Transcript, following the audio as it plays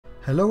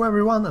Hello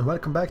everyone and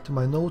welcome back to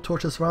my No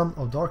Torches run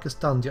of Darkest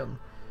Dungeon.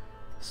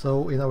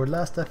 So in our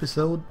last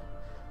episode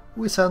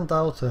we sent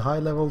out a high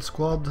level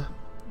squad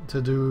to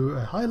do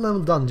a high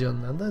level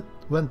dungeon, and that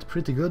went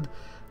pretty good.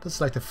 That's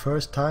like the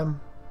first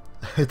time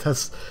it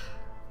has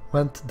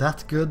went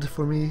that good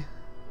for me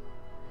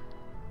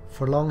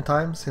for a long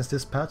time since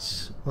this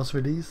patch was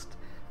released.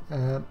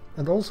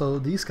 And also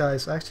these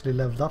guys actually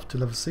leveled up to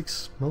level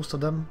 6, most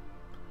of them.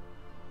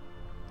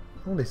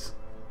 Only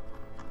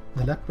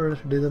the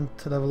leopard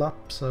didn't level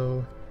up,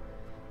 so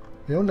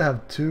we only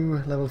have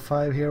 2 level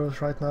 5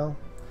 heroes right now.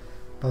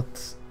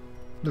 But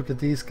look at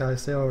these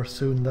guys, they are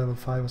soon level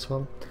 5 as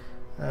well.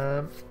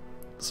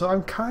 So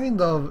I'm kind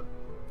of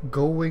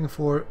going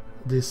for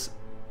this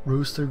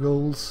roster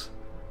goals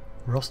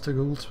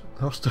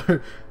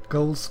to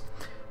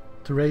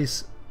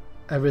raise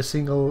every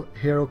single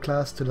hero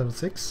class to level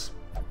 6.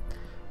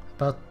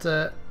 But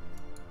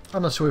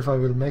I'm not sure if I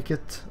will make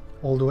it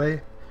all the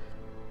way.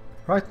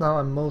 Right now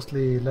I'm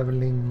mostly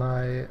leveling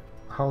my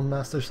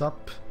Houndmasters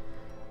up,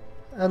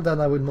 and then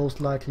I will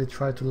most likely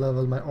try to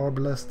level my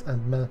Arbalest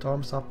and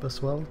Men-at-Arms up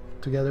as well,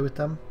 together with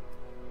them.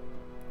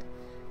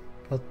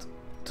 But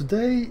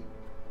today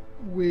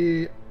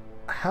we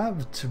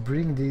have to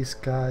bring these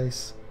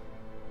guys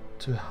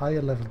to a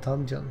higher level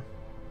dungeon,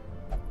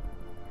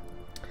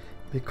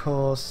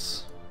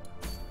 because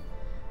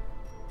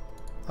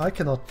I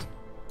cannot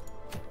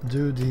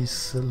do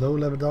these low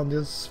level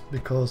dungeons,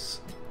 because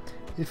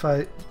if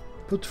I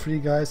put 3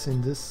 guys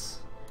in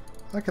this,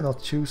 I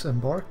cannot choose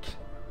Embark,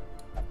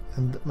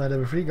 and my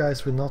level 3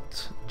 guys will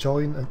not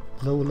join a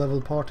low level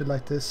party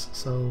like this,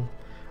 so,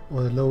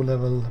 or a low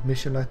level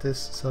mission like this,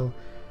 so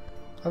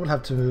I will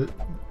have to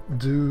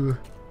do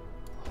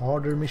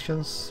harder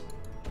missions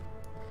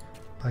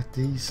like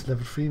these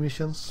level 3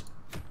 missions.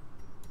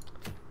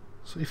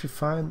 So if you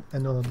find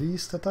any one of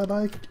these that I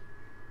like,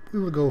 we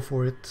will go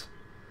for it.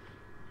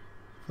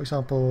 For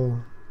example,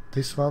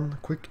 this one,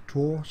 Quick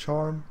Draw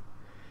Charm.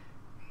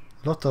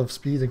 A lot of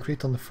speed and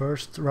crit on the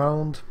first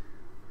round.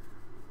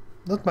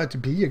 That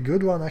might be a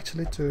good one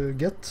actually to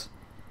get,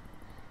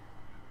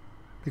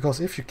 because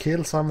if you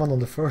kill someone on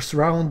the first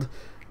round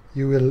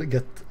you will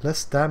get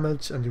less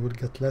damage and you will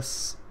get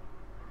less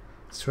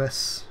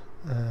stress.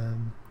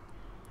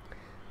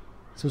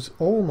 So it's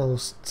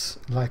almost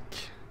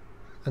like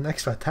an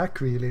extra attack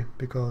really,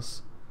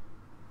 because,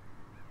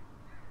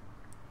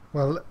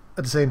 well,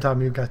 at the same time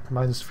you get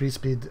 -3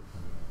 speed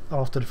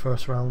after the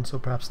first round, so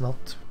perhaps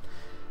not.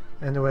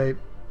 Anyway,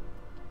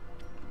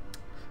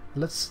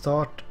 let's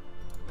start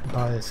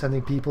by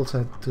sending people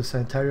to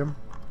Sanitarium.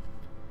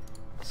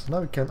 So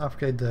now we can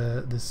upgrade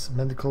this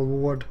medical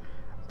ward.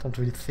 I don't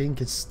really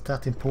think it's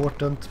that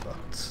important,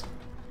 but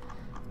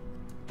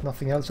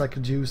nothing else I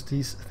could use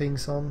these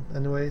things on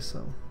anyway,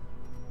 so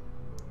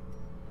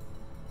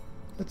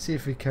let's see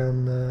if we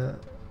can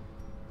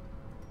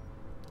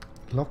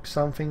lock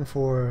something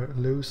for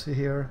Lucy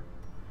here.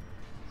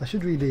 I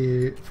should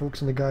really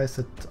focus on the guys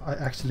that I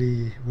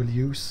actually will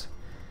use.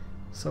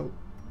 So,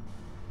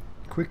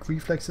 quick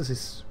reflexes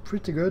is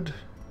pretty good.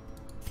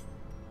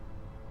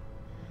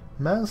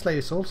 Manslayer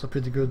is also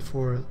pretty good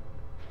for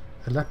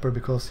a leper,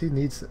 because he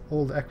needs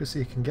all the accuracy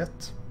he can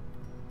get.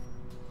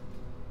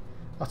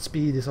 But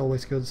speed is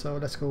always good, so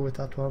let's go with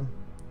that one.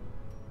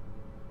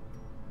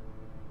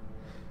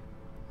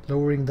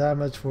 Lowering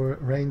damage for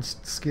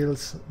ranged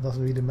skills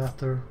doesn't really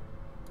matter,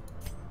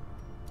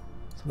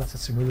 so let's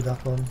just remove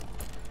that one.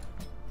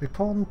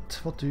 Repont,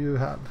 what do you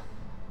have?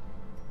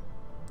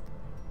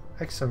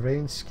 Extra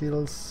range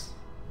skills,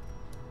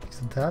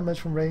 extra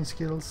damage from range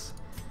skills.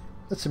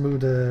 Let's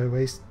remove the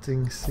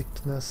wasting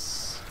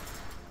sickness.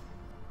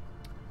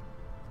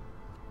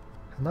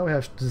 And now we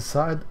have to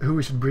decide who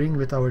we should bring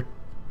with our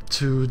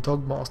 2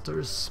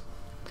 Dogmasters.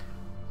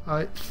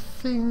 I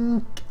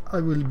think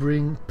I will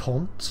bring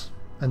Pont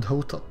and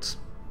Hotot,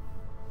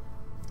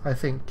 I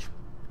think.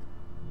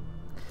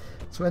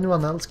 So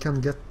anyone else can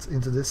get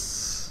into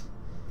this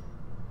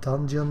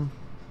dungeon.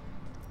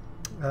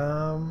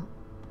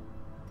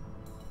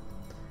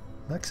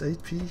 Max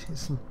HP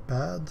isn't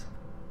bad.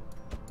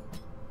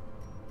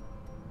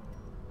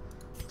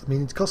 I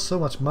mean, it costs so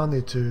much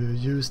money to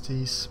use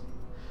these.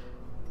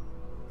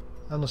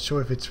 I'm not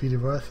sure if it's really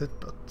worth it,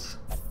 but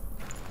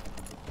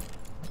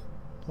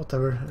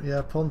whatever.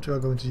 Yeah, Pont we are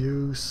going to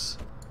use.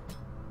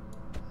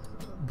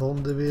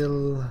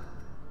 Bondeville.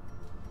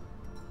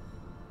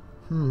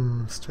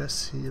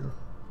 Stress heal.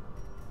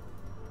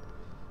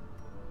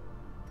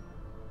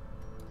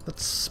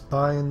 Let's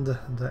bind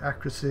the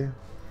accuracy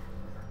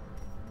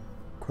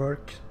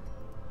quirk.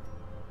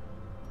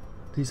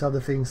 These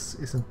other things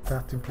isn't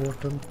that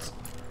important.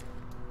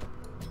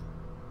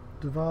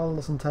 Duval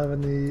doesn't have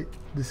any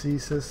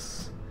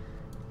diseases.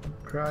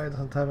 Cry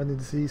doesn't have any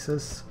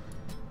diseases.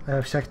 I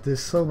have checked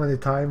this so many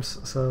times,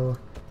 so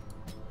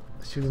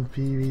it shouldn't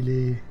be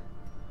really...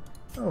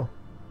 Oh,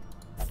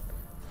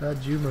 bad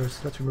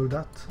humors, let's remove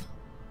that.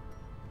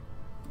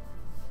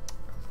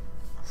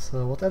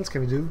 So what else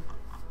can we do?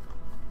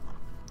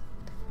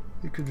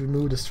 We could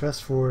remove the stress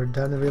for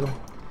Danville.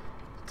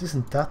 it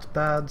isn't that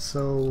bad,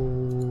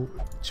 so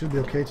it should be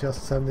okay to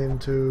just send him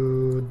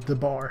to the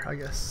bar, I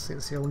guess,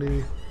 since he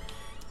only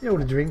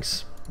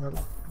drinks. Well,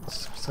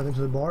 let's send him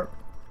to the bar.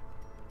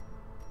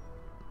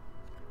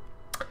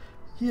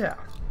 Yeah.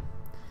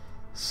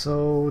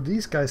 So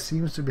these guys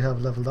seems to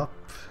have leveled up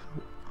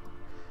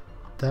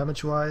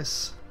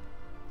damage-wise.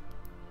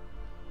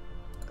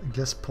 I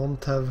guess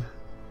Pont have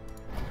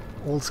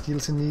all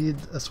skills you need,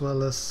 as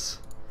well as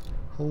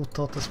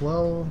Hotot as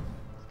well.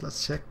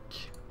 Let's check.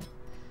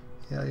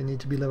 Yeah, you need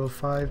to be level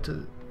 5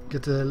 to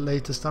get the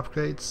latest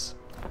upgrades.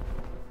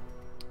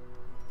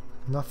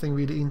 Nothing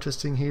really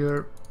interesting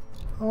here.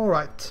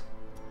 Alright.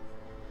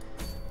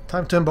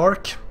 Time to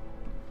embark.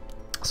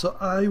 So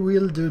I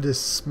will do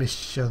this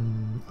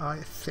mission, I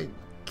think.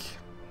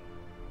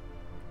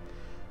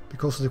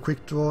 Because of the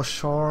quick draw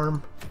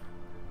charm,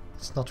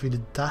 it's not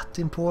really that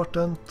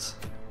important.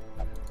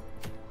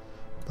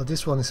 But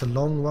this one is a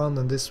long one,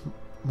 and this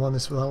one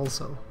as well,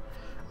 so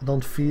I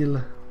don't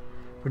feel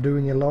we're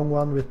doing a long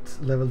one with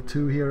level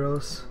 2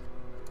 heroes.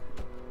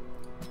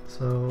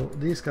 So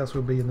these guys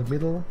will be in the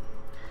middle.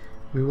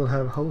 We will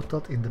have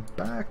Hotot in the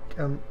back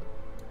and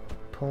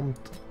Pont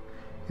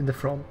in the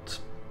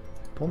front.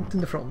 Pont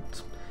in the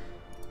front.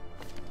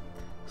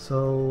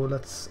 So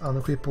let's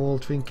unequip all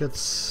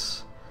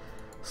trinkets.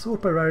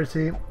 Sort by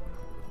rarity.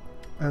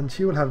 And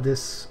she will have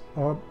this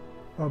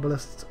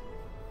Arbalest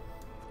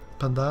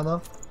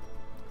bandana.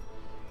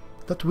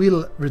 That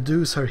will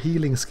reduce her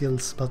healing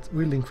skills, but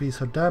will increase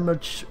her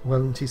damage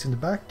when she's in the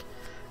back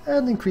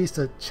and increase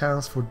the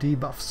chance for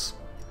debuffs.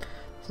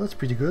 So that's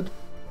pretty good.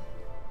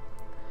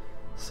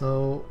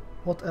 So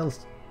what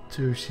else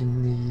does she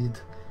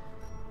need?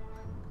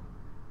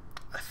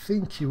 I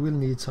think she will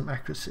need some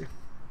accuracy.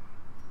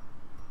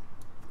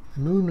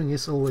 The Moonring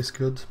is always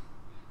good.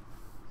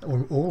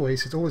 Or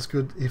always, it's always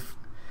good if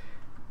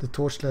the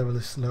torch level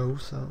is low,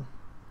 so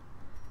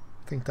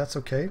I think that's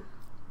okay.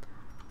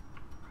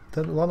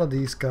 Then one of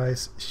these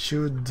guys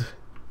should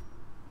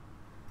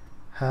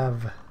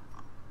have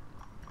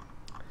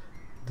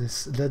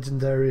this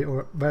legendary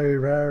or very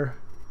rare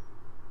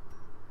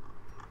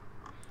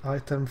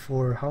item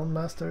for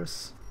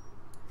Houndmasters.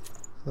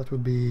 That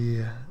would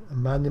be a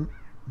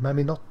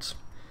Maminot,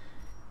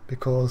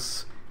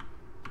 because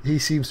he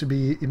seems to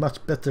be in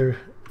much better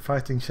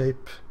fighting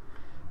shape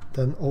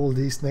than all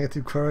these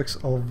negative quirks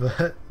of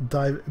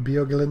Dive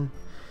Bioglin.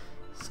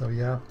 So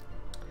yeah.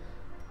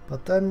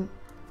 But then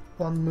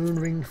one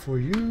Moonring for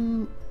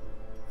you,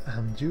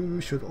 and you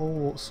should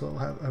also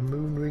have a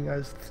Moonring,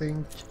 I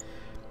think.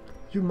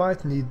 You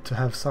might need to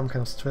have some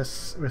kind of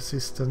stress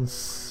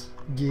resistance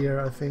gear,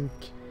 I think,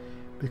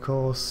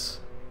 because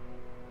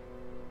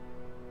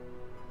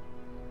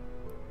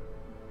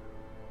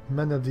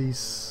many of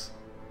these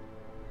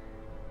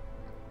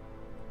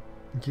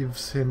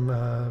gives him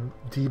a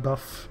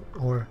debuff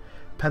or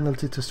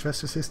penalty to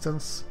stress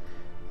resistance.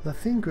 I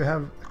think we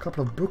have a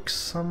couple of books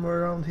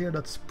somewhere around here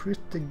that's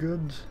pretty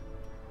good.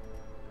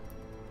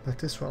 Like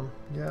this one,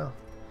 yeah.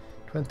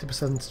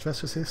 20%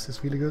 stress resist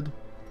is really good.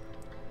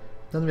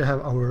 Then we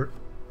have our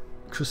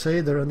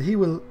Crusader, and he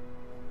will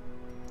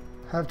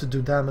have to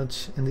do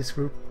damage in this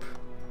group.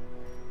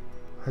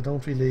 I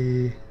don't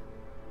really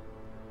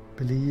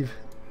believe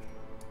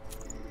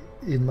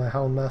in my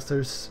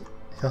Houndmasters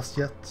just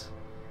yet.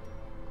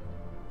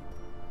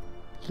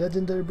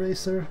 Legendary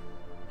Bracer.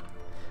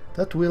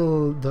 That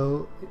will,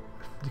 though,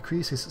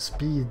 decrease his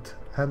speed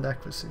and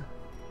accuracy.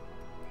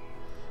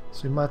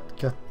 So you might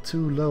get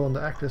too low on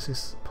the accuracy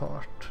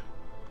part.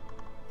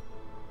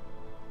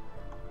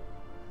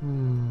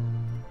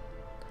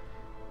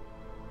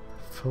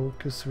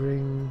 Focus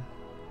Ring.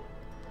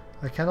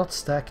 I cannot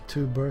stack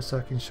 2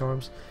 Berserking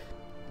Charms.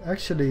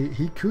 Actually,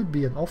 he could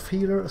be an off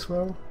healer as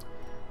well.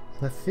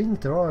 And I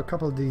think there are a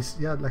couple of these,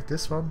 yeah, like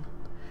this one.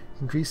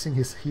 Increasing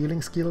his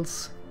healing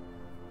skills,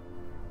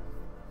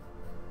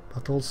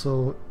 but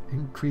also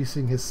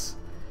increasing his...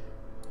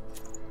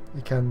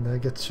 he can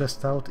get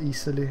stressed out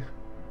easily.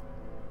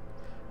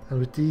 And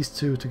with these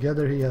two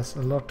together, he has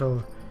a lot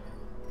of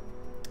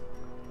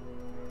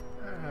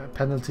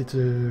penalty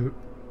to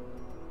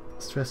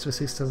stress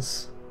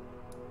resistance.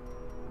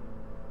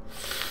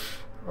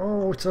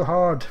 Oh, it's so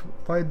hard.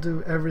 Why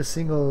do every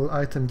single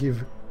item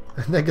give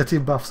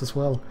negative buffs as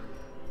well?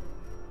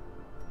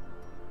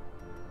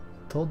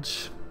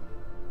 Dodge.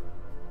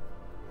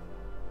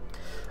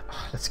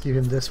 Let's give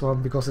him this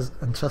one because it's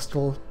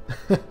ancestral.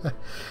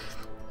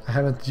 I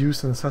haven't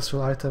used an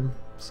ancestral item,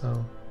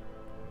 so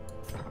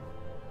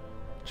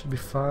should be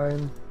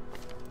fine.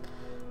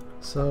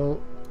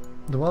 So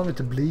the one with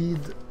the bleed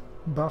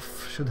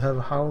buff should have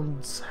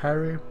Hound's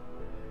Harry.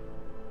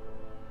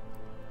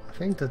 I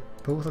think that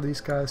both of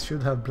these guys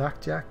should have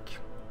Blackjack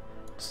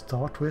to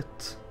start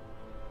with.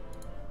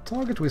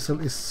 Target Whistle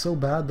is so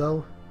bad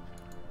though,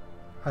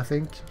 I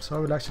think, so I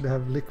will actually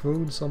have Lick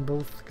Wounds on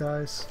both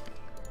guys.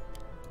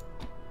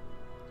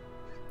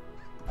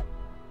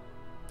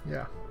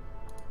 Yeah.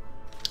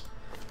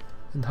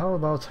 And how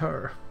about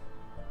her?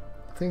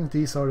 I think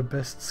these are the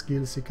best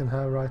skills you can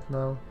have right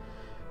now.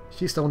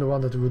 She's the only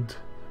one that would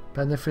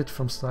benefit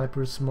from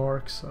sniper's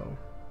mark, so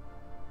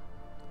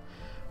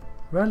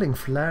rallying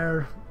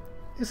flare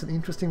is an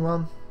interesting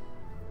one,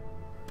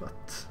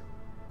 but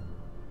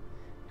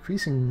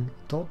increasing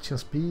dodge and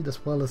speed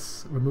as well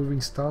as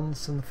removing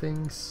stuns and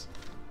things.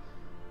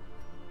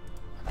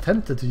 I'm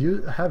tempted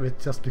to have it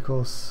just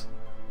because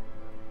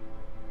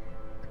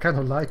I kind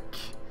of like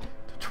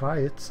to try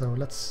it, so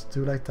let's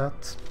do like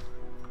that.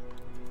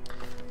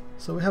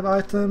 So we have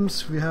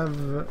items, we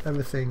have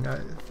everything I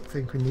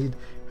think we need.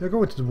 We're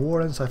going to the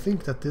Warrens. I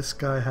think that this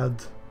guy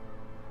had...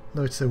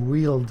 No, it's a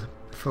wheeled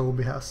fob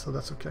he has, so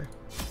that's okay.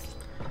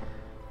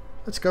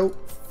 Let's go.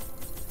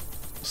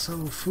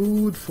 So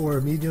food for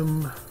a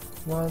medium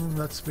one,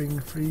 let's bring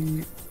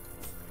 3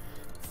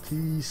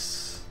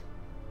 these.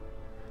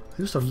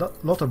 I used a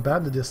lot of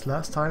bandages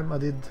last time I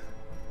did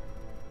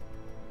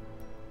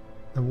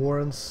the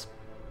Warrens.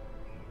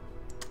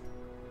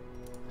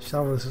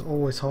 Shovels is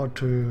always hard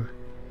to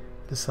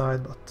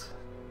decide, but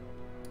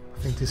I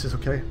think this is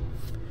okay.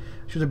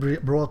 Should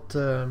have brought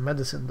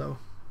medicine though.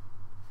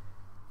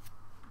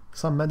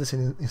 Some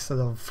medicine instead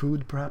of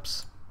food,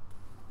 perhaps.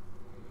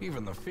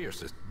 Even the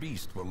fiercest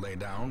beast will lay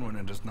down when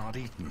it is not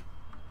eaten.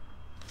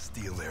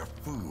 Steal their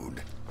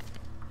food.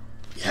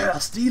 Yeah,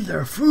 steal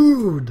their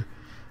food!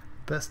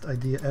 Best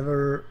idea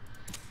ever.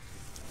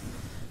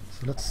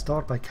 So let's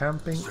start by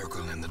camping.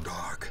 Circle in the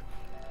dark.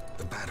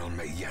 The battle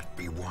may yet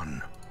be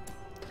won.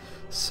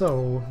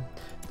 So,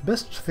 the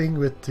best thing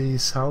with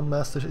these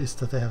Houndmasters is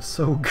that they have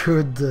so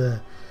good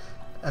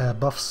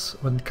buffs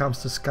when it comes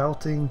to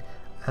scouting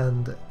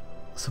and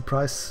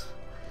surprise.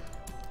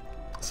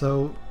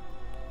 So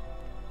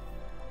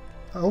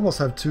I almost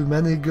have too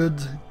many good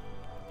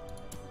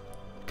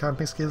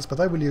camping skills, but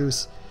I will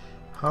use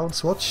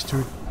Hound's Watch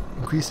to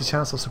increase the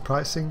chance of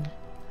surprising,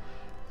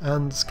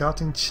 and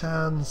scouting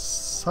chance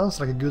sounds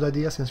like a good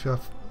idea since we are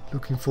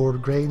looking for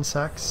grain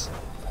sacks.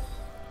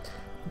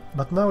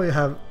 But now we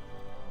have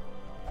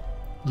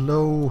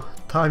low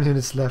time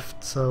units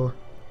left, so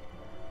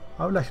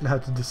I will actually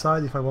have to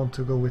decide if I want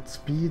to go with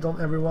speed on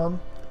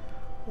everyone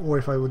or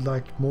if I would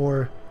like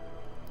more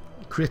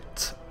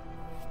crit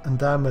and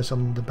damage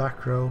on the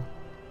back row.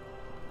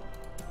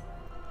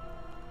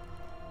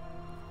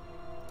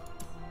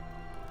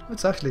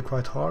 It's actually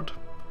quite hard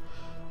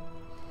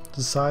to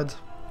decide,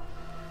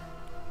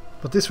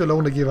 but this will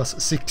only give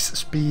us 6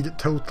 speed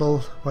total,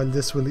 while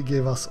this will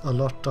give us a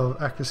lot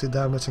of accuracy,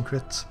 damage and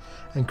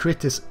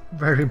crit is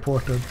very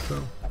important.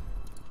 So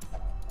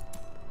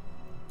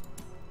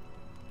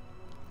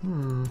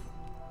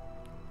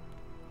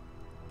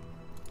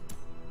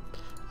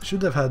I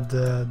should have had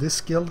this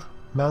skill,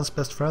 Man's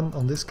Best Friend,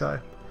 on this guy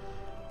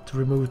to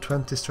remove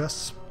 20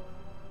 stress.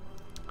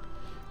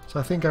 So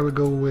I think I will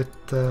go with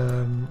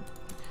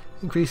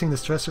increasing the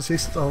stress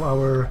resist of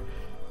our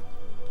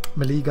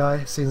melee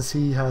guy, since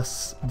he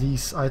has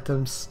these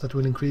items that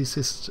will increase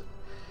his...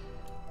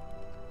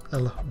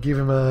 give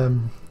him a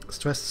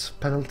stress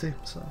penalty,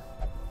 so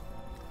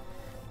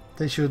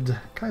they should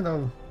kind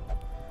of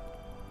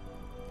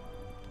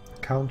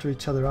counter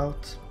each other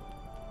out.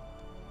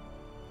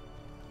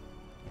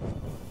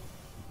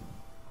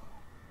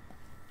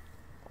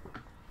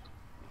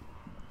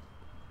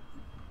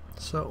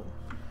 So,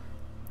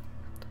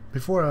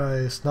 before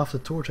I snuff the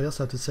torch, I just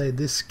have to say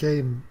this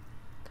game,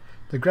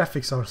 the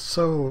graphics are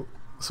so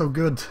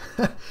good.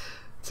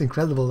 It's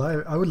incredible.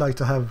 I would like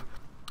to have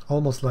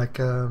almost like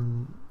a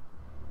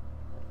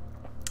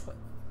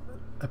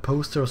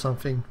poster or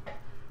something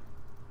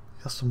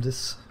just from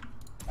this.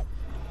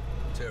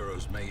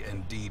 Terrors may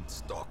indeed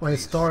stalk. When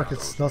it's dark,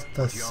 it's not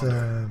as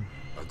a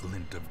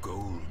glint of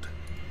gold.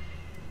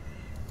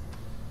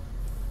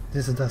 It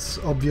isn't as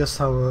obvious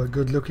how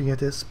good looking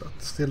it is, but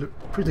still a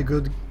pretty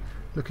good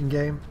looking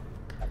game.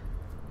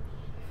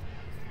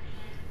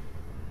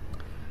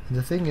 And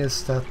the thing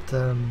is that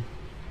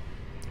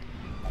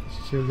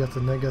you'll get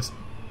a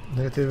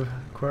negative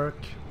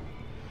quirk,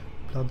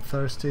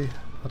 bloodthirsty,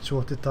 not sure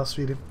what it does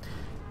really.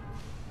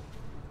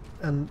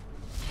 And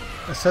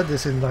I said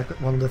this in like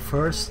one of the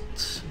first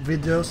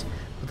videos,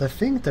 but I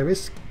think there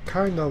is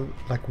kind of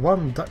like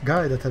one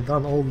guy that had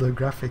done all the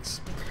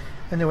graphics.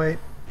 Anyway,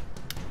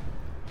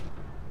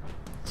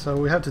 so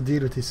we have to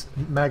deal with these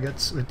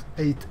maggots with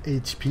 8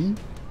 HP.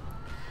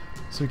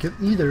 So we can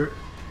either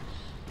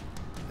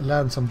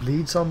land some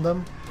bleeds on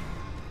them.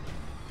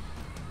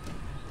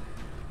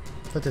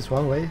 That is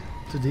one way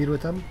to deal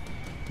with them.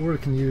 Or we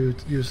can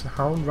use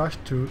Hound Rush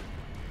to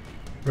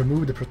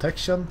remove the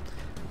protection.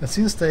 And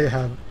since they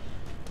have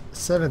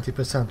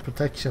 70%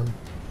 protection,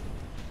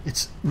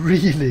 it's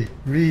really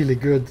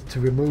good to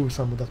remove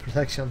some of that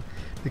protection.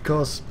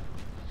 Because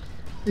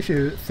if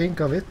you think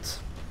of it,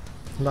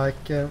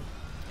 like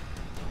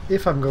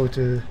if I'm going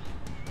to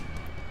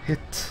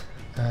hit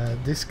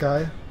this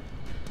guy,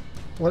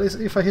 well,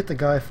 if I hit the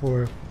guy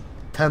for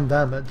 10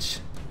 damage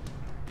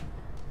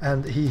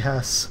and he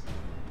has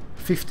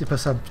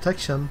 50%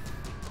 protection,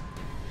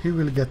 he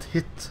will get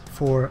hit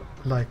for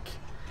like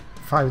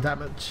 5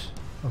 damage,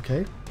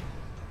 okay?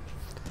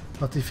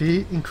 But if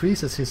he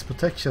increases his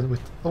protection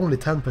with only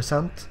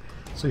 10%,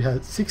 So he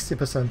had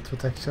 60%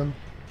 protection.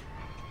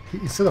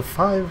 Instead of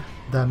 5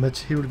 damage,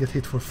 he will get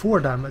hit for 4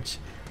 damage.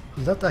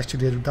 So that's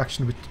actually a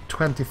reduction with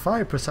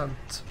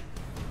 25%,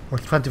 or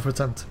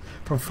 20%,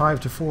 from 5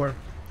 to 4.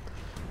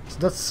 So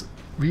that's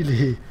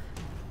really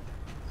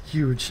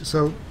huge.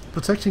 So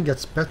protection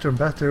gets better and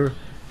better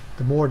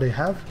the more they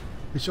have,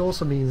 which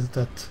also means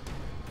that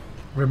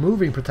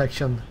removing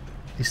protection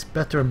is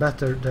better and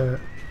better the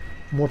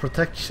more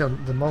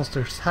protection the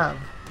monsters have.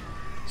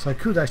 So I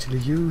could actually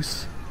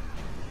use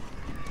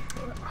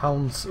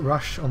Hound's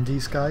Rush on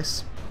these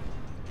guys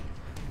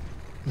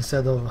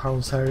instead of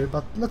Hound's Harry,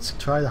 but let's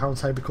try the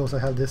Hound's Harry because I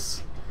have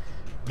this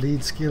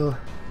bleed skill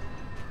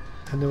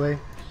anyway.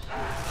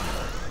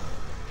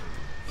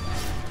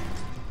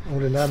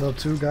 Only land on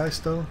 2 guys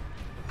though.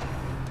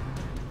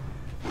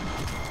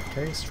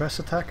 Okay, stress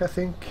attack I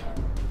think.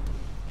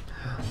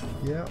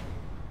 Yeah.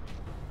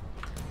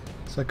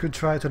 So I could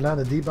try to land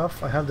a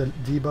debuff. I have the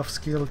debuff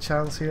skill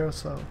chance here,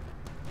 so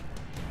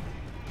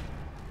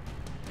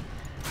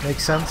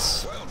makes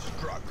sense.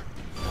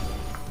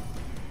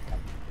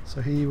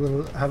 So he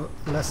will have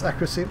less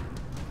accuracy.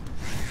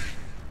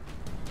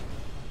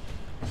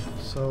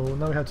 So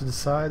now we have to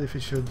decide if we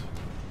should...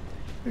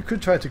 We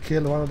could try to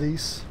kill one of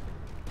these.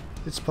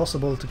 It's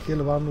possible to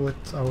kill one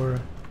with our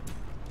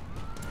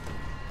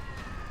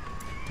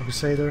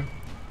Crusader.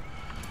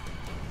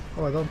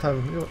 Oh, I don't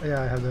have...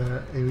 Yeah, I have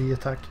the AoE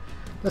attack.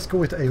 Let's go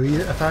with the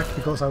AoE attack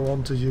because I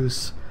want to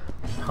use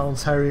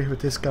Hound's Harry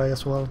with this guy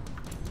as well.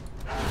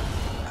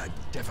 A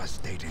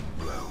devastating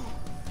blow.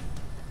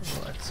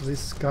 Alright, so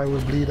this guy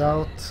will bleed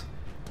out.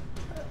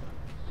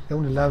 He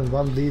only landed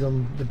 1 bleed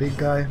on the big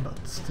guy,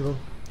 but still.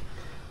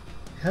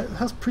 He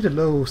has pretty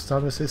low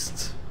stun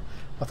resist.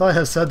 I thought I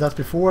had said that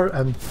before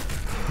and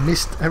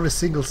missed every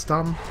single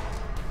stun.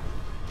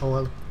 Oh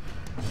well.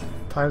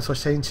 Times are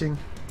changing.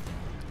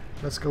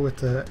 Let's go with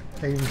the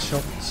aim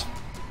shot.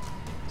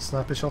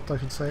 Snappy shot I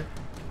should say.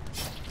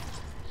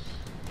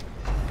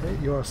 Okay,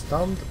 you are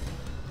stunned.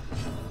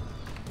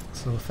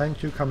 So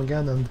thank you, come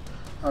again, and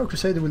our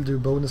Crusader will do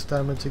bonus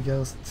damage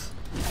against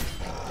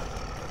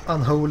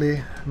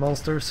unholy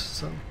monsters,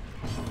 so...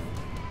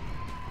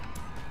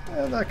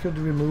 And I could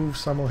remove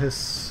some of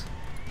his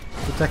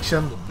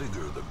protection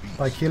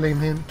by killing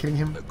him.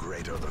 The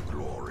greater the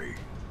glory.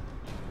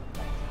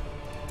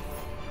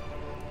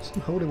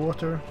 Some holy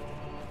water.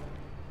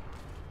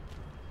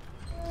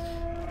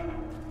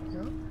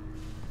 Yeah.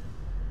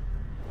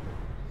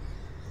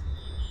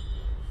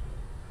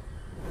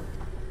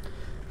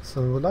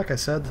 So like I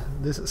said,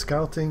 this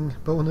scouting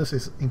bonus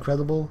is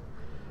incredible,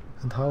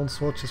 and Hound's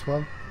Watch as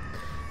well.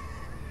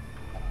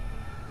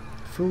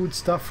 Food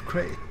stuff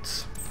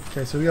crate.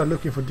 Okay, so we are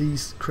looking for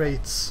these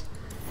crates.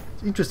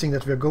 It's interesting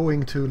that we are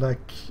going to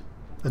like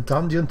a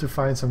dungeon to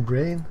find some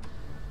grain,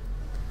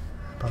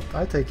 but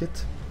I take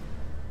it.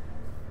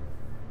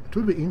 It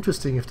would be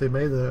interesting if they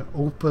made an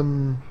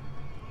open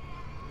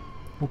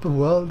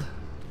world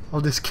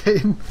of this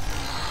game.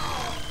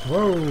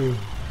 Whoa!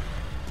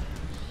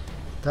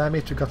 Damn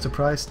it, we got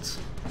surprised.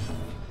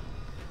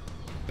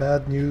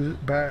 Bad news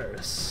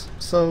bears.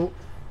 So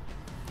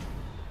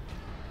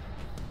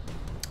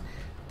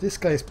this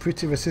guy is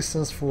pretty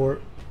resistant for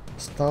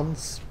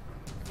stuns.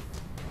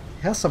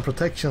 He has some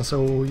protection,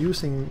 so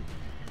using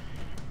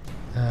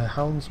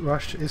Hound's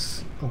Rush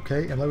is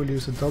okay, and I will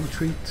use a dog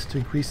treat to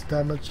increase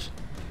damage.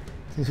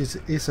 Since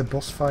it is a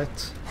boss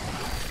fight,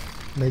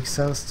 makes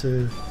sense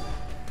to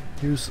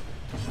use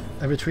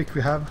every trick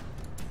we have.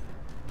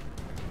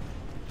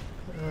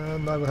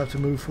 And I will have to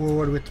move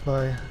forward with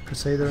my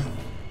Crusader.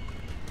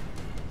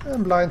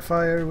 And blind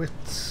fire with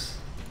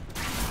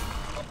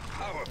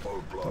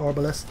the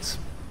Arbalest.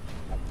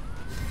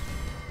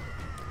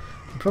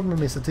 The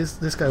problem is that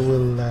this guy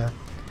will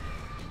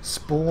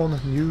spawn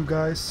new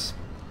guys.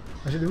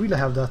 I should really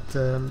have that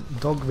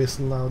dog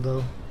whistle now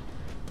though,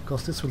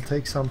 because this will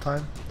take some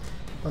time.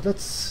 But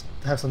let's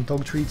have some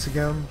dog treats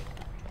again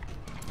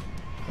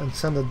and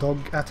send a dog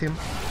at him.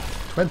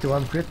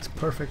 21 crit,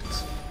 perfect.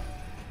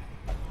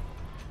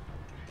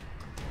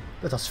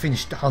 Let us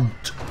finish the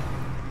hunt.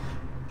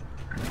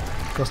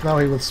 Because now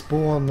he will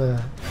spawn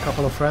a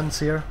couple of friends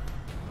here.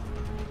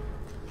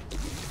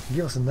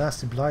 Give us a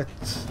nasty blight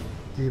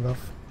debuff.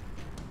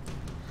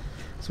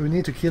 So we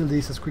need to kill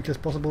these as quickly as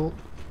possible,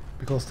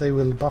 because they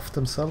will buff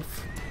themselves.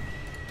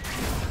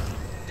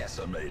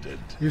 Decimated.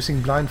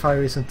 Using blind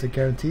fire isn't a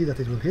guarantee that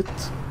it will hit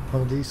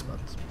one of these, but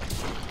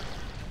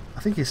I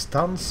think he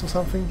stuns or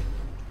something.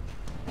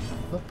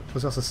 Nope, it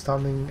was just a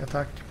stunning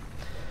attack.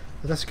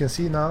 But as you can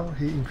see now,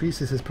 he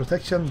increases his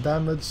protection,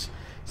 damage,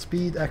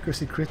 speed,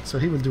 accuracy, crit, so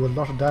he will do a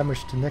lot of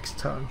damage the next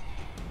turn.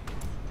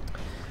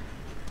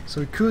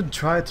 So we could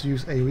try to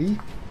use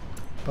AoE,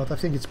 but I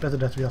think it's better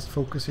that we are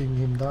focusing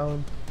him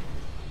down.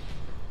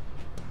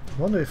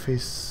 I wonder if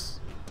his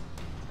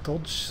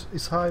dodge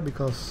is high,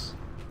 because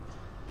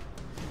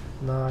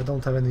no, I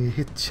don't have any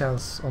hit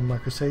chance on my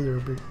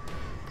Crusader.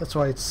 That's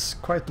why it's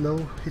quite low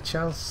hit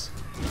chance.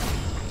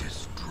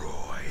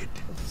 Destroyed.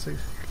 That's a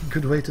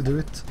good way to do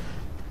it.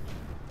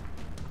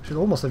 Should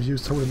almost have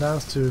used Holy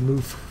Lance to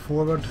move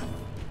forward.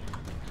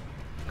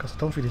 because I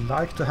don't really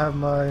like to have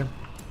my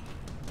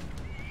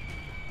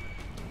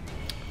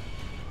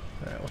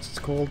what's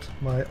it called?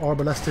 My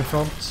arbalest in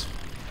front.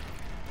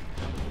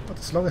 But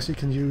as long as you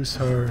can use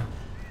her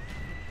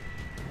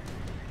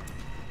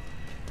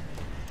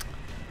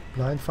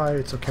blind fire,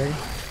 it's okay.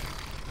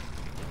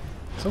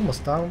 It's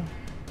almost down.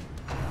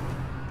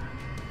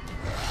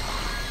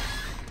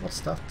 What's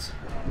that?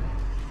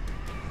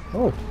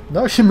 Oh,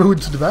 now she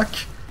moved to the back.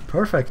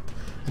 Perfect.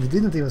 And it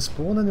didn't even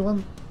spawn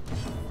anyone.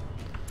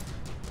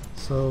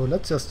 So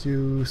let's just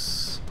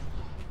use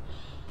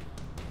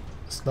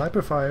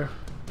sniper fire.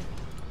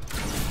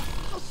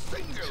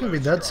 She'll be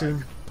dead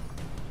soon.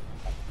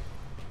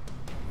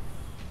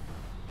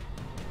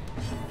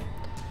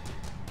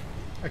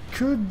 I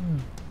could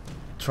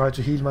try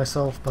to heal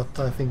myself, but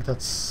I think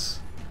that's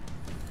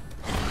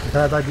a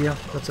bad idea.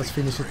 Let's just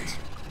finish it.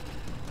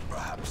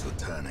 Perhaps the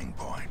turning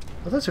point.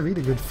 But that's a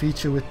really good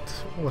feature with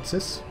what's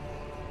this?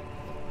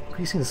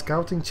 Increasing the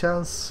scouting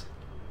chance.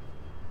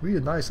 Really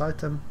nice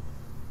item.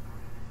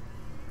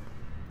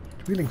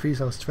 It will increase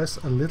our stress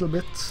a little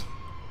bit.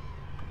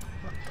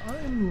 But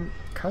I'm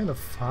kind of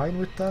fine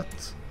with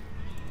that.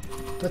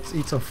 Let's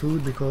eat some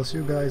food because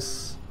you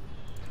guys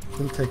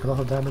will take a lot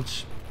of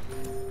damage.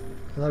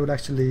 And I will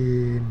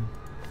actually...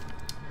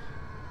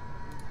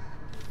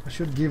 I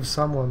should give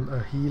someone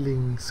a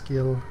healing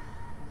skill.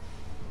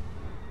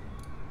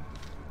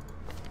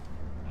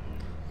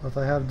 But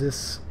I have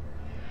this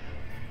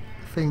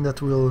thing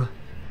that will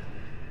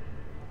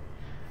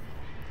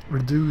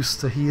reduce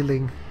the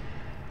healing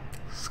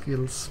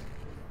skills.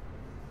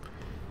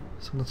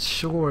 So I'm not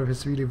sure if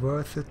it's really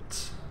worth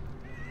it.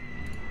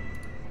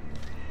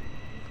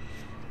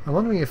 I'm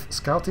wondering if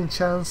scouting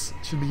chance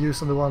should be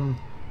used on the one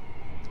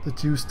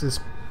that used this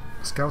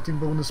scouting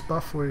bonus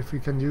buff, or if we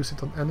can use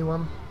it on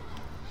anyone.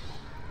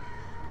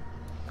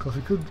 Because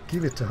we could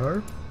give it to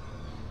her.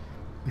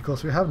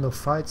 Because we have no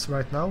fights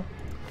right now.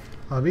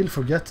 I will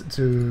forget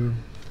to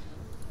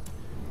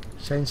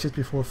change it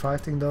before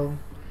fighting though,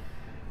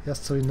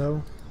 just so you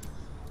know.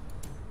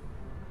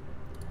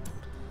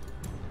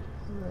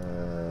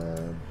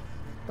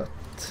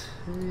 But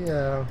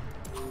yeah,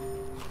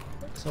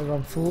 so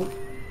I'm full.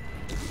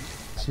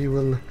 She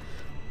will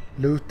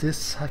loot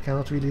this. I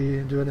cannot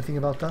really do anything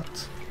about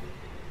that.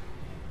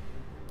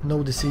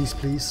 No disease,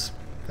 please.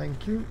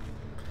 Thank you.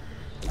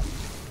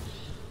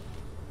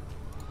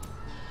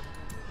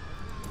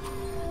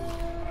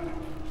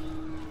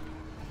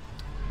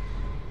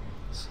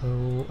 So,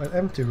 an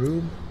empty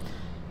room.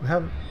 We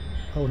have...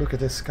 Oh, look at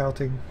this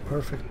scouting.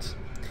 Perfect.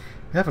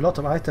 We have a lot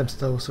of items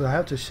though, so I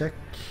have to check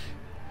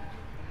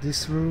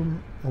this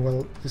room. Oh,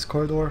 well, this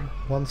corridor.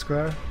 One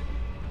square.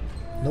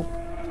 Nope.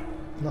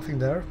 Nothing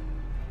there.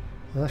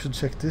 Then I should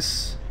check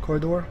this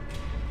corridor.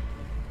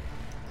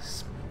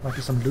 This might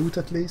be some loot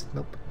at least.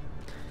 Nope.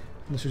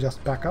 And I should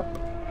just back up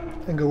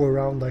and go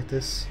around like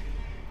this.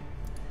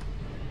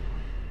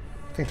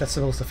 I think that's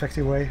the most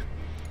effective way.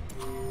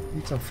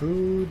 Eat some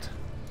food.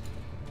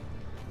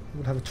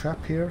 We'll have a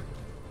trap here.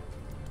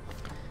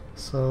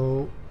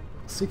 So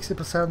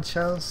 60%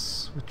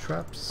 chance with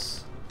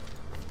traps.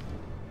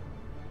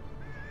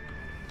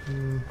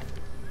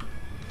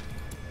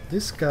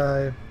 This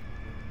guy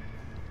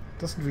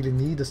doesn't really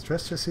need a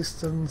stress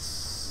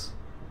resistance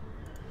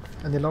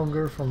any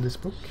longer from this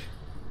book,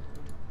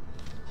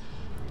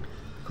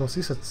 because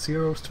he's at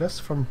 0 stress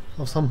from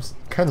some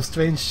kind of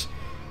strange...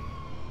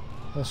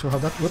 Not sure how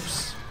that...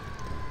 Whoops.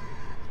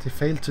 He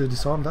failed to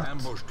disarm that.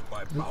 Ambushed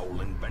by foul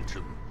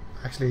invention.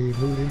 Actually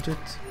moved into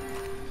it.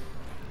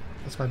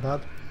 That's my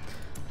bad.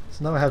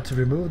 So now I have to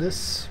remove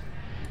this.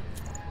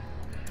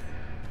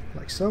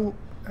 Like so.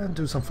 And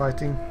do some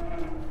fighting.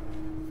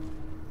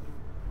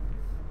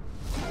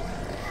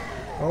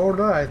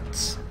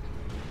 Alright.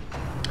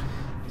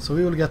 So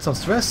we will get some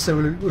stress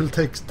and we'll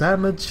take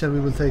damage and we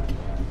will take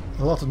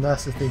a lot of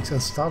nasty things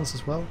and stuns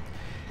as well.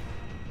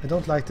 I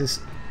don't like this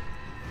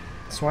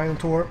Swine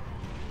Tour.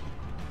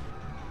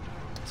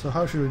 So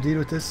how should we deal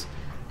with this?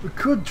 We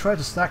could try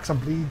to stack some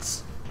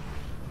bleeds.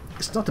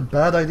 It's not a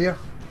bad idea.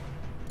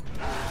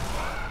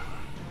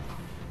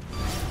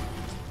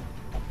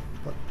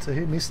 But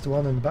he missed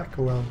one in the back.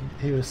 Oh well,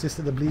 he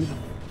resisted the bleed.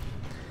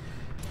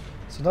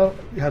 So now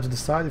you have to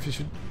decide if you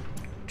should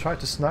try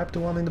to snipe the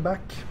one in the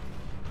back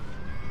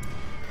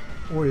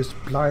or just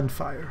blind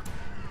fire.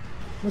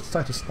 Let's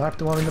try to snipe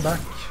the one in the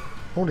back.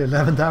 Only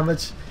 11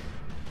 damage.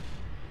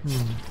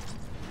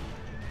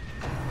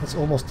 That's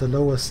almost the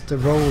lowest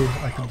roll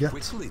I could get.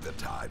 Quickly the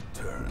tide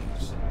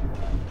turns.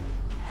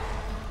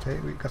 Okay,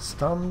 we got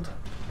stunned.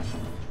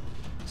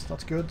 It's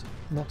not good.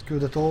 Not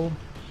good at all.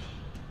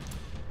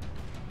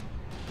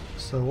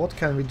 So what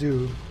can we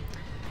do?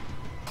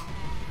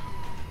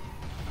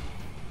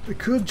 We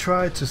could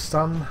try to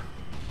stun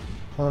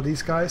one of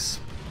these guys.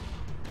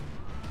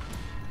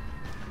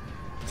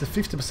 It's a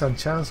 50%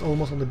 chance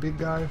almost on the big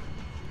guy.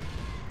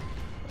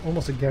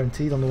 Almost a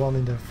guaranteed on the one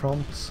in the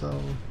front, so...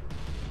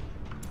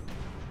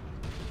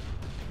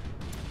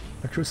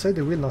 A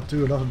Crusader will not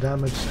do a lot of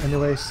damage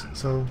anyways,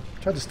 so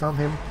try to stun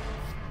him.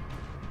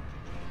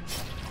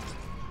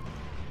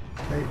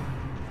 Okay,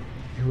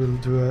 will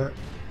do a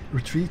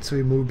retreat, so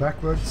we move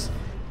backwards.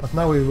 But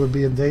now we will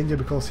be in danger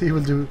because he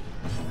will do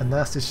a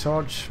nasty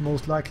charge,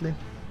 most likely.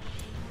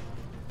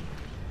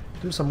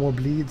 Do some more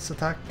bleeds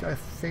attack, I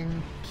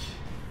think.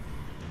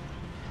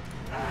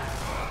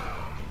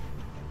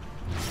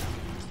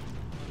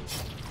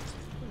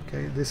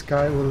 Okay, this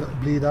guy will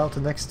bleed out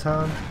the next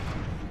turn.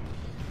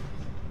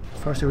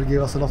 First he will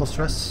give us a lot of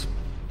stress.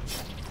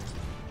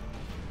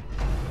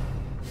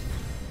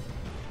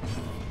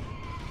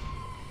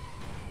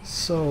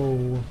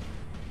 So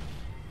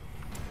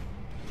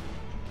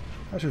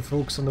I should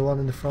focus on the one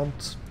in the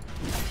front.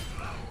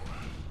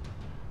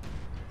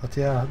 But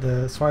yeah,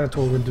 the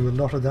Swinotaur will do a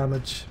lot of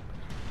damage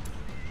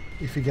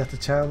if we get the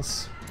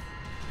chance.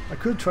 I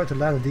could try to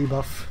land a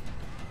debuff.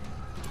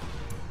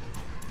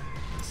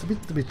 It's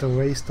a bit of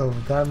waste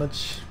of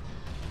damage.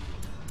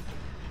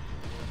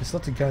 It's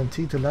not a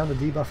guarantee to land a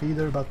debuff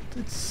either, but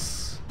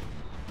it's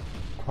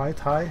quite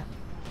high.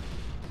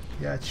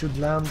 Yeah, it should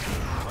land.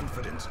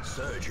 Confidence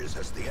surges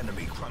as the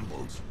enemy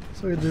crumbles.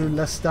 So you do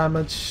less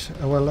damage,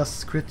 well,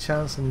 less crit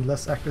chance and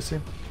less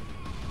accuracy.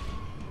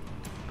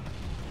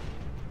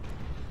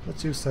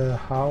 Let's use a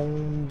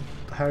Hound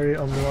Harry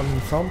on the one in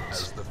front.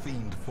 As the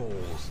fiend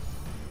falls,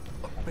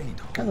 a faint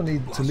Kind of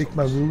need hope to lick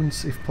my blossoms.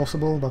 wounds if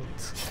possible, but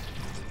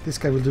this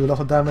guy will do a lot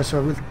of damage, so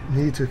I will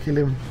need to kill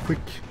him quick.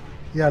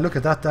 Yeah, look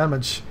at that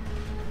damage.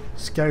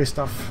 Scary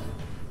stuff.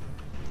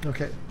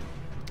 Okay.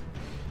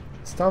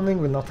 Stunning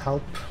will not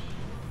help.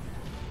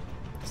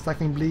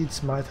 Stacking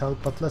bleeds might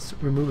help, but let's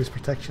remove his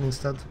protection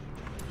instead.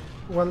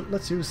 Well,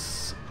 let's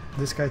use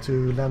this guy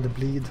to land a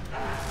bleed.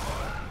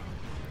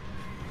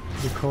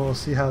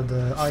 Because he had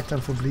the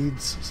item for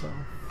bleeds, so...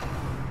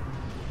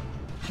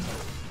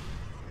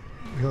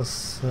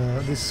 Because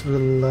this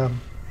will...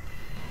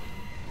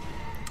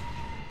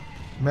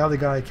 my other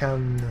guy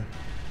can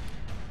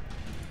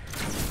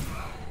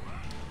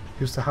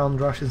use the Hound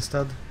Rush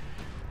instead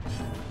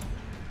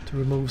to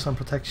remove some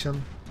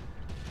protection.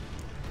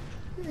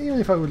 Even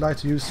if I would like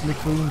to use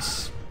Lick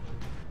Wounds,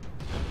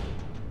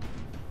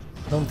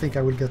 I don't think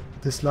I will get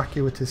this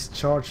lucky with his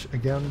charge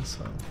again,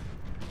 so...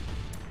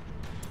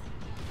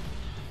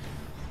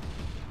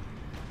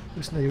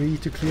 Use an AoE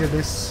to clear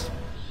this.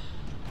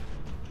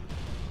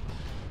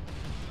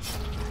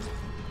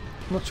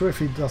 Not sure if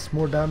he does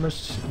more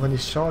damage when he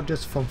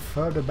charges from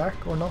further back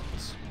or not.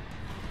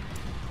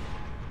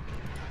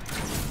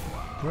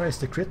 Where is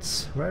the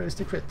crits? Where is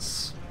the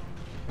crits?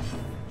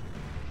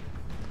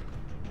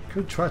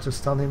 Could try to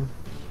stun him.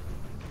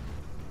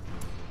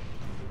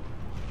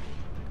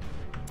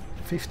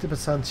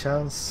 50%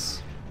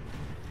 chance.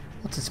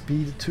 What's the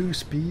speed? 2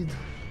 speed.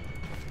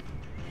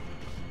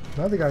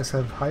 The other guys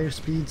have higher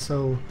speed,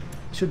 so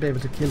should be able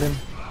to kill him.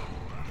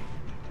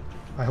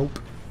 I hope.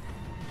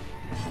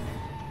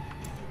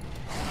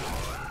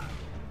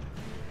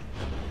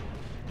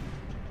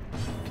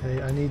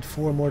 Okay, I need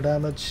 4 more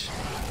damage.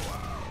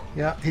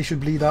 Yeah, he should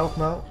bleed out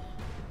now.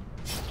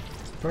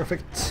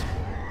 Perfect.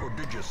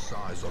 Prodigious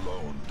size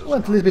alone does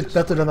Went a not little bit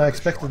better than I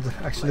dissuade the expected,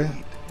 sharp actually.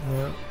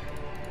 blade.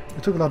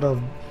 We took a lot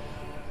of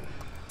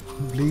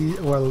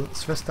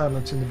stress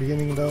damage in the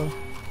beginning though.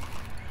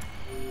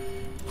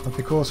 But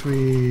because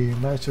we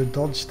managed to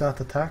dodge that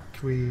attack,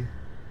 we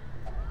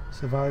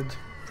survived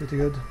pretty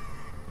good.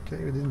 Okay,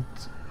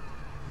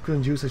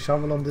 couldn't use a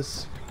shovel on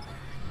this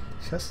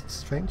chest,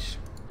 strange.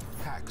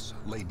 Packs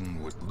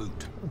laden with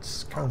loot.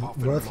 It's are kind of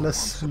often low on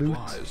worthless loot.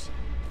 supplies.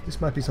 This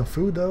might be some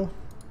food though.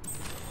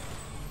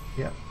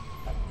 Yeah.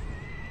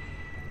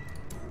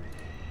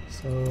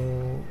 So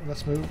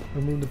let's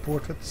remove the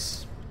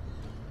portraits.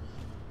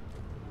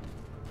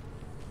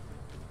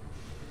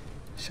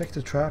 Check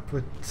the trap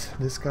with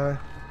this guy.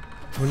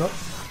 We're not.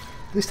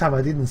 This time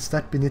I didn't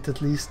step in it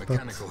at least, but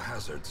Mechanical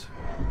hazards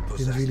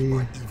possessed really-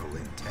 by evil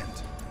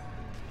intent.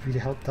 really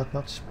helped that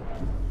much.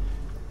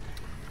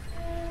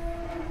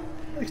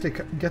 Actually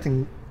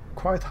getting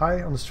quite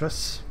high on the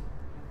stress,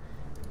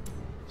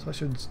 so I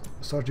should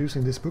start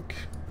using this book.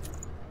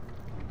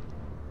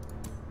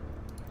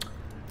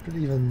 Could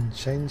even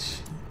change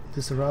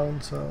this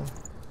around, so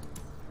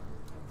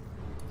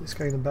this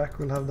guy in the back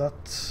will have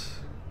that.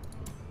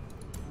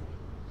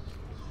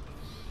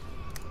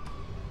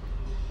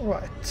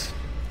 Alright,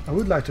 I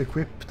would like to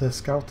equip the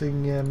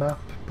scouting map,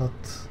 but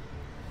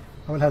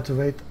I will have to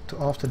wait to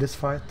after this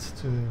fight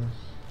to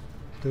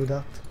do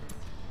that.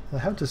 I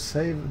have to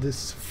save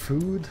this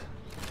food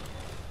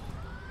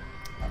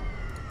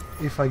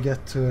if I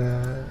get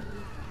to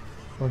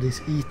or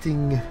these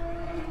eating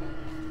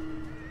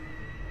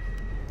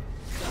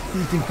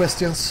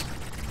questions.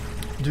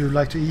 Do you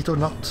like to eat or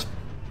not?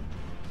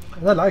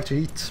 And I like to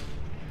eat.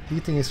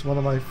 Eating is one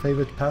of my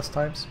favorite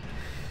pastimes.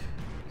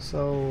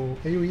 So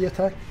AoE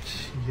attack,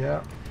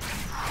 yeah,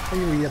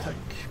 AoE attack.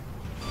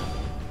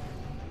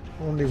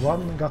 Only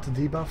one got a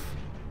debuff.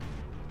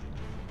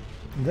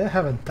 They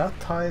haven't that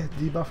high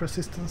debuff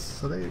resistance,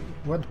 so they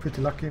went pretty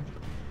lucky.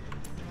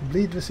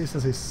 Bleed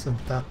resistance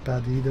isn't that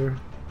bad either.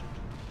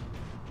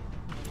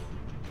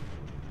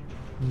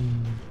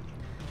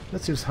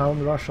 Let's use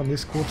Hound Rush on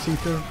this Corpse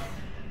Eater,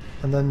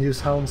 and then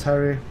use Hound's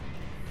Harry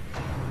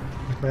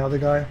my other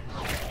guy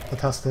that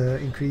has the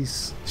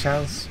increased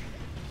chance.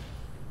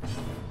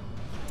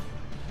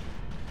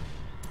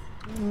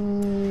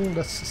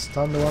 Let's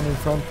stun the one in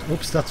front.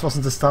 Oops, that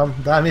wasn't the stun.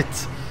 Damn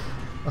it!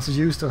 I was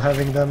used to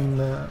having them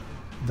the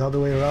other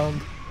way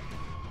around.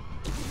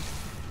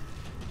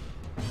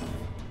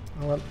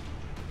 Oh well.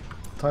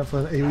 Time for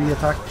an AoE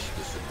attack.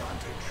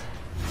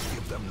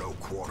 Give them no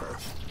quarter.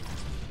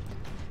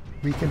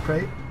 Weaken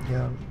prey.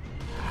 Yeah.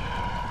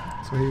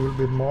 So he will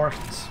be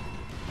marked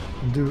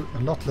and do a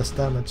lot less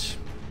damage.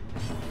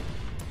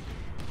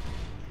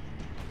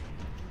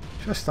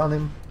 Should I stun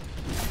him?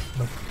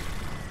 Nope.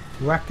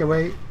 Whack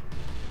away.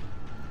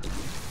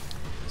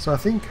 So I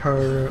think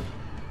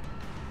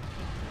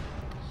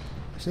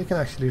she can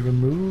actually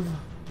remove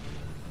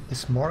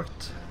this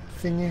marked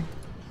thingy.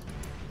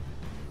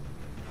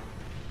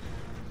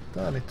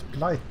 Damn it,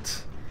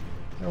 blight.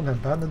 I don't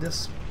have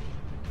bandages.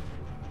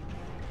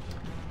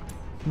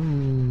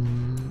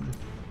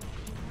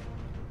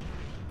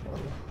 Well,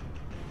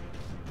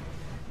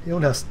 he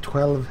only has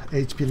 12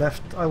 HP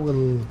left. I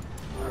will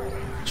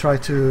try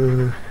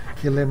to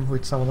kill him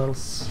with someone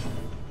else.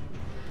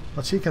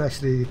 But she can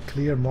actually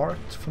clear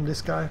marked from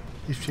this guy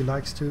if she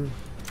likes to.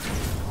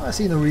 I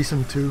see no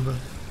reason to,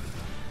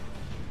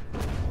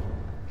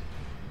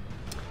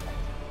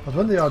 but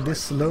when they are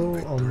this low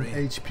on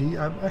HP,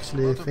 I'm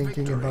actually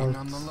thinking about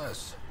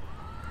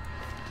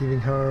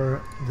giving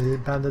her the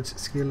bandage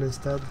skill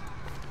instead.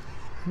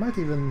 I might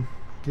even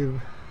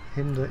give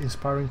him the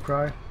inspiring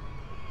cry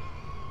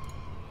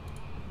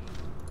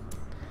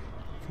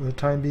for the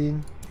time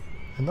being.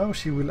 And now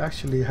she will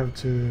actually have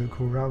to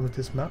go around with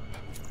this map.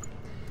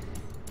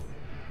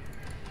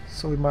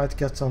 So we might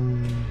get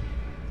some...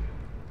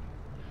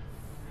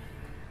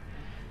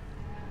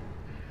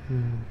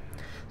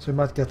 So we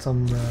might get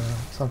some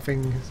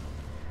something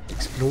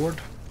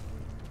explored.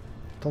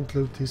 Don't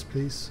loot this,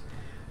 please.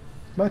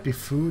 Might be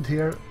food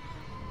here,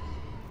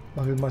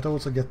 but we might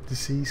also get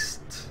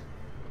diseased.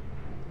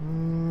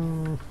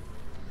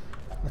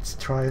 Let's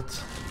try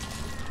it.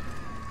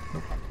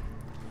 Nope.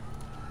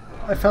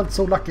 I felt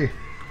so lucky.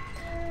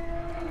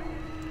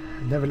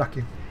 Never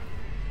lucky.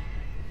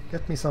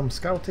 Get me some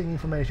scouting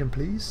information,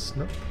 please.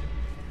 Nope.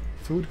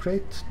 Food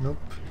crate? Nope.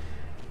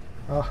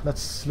 Ah,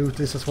 let's loot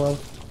this as well.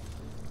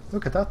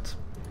 Look at that.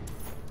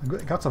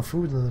 I got some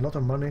food and a lot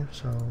of money,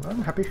 so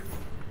I'm happy.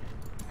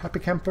 Happy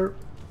camper.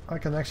 I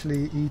can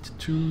actually eat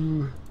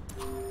two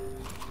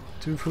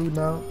food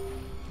now.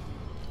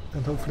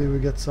 And hopefully we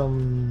get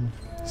some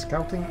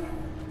scouting.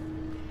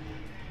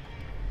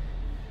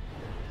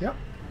 Yeah.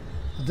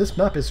 This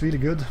map is really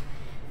good.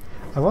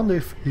 I wonder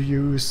if you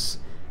use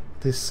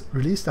this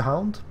Release the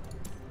Hound,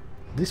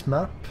 this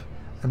map,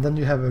 and then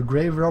you have a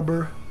grave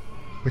robber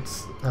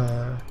with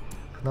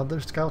another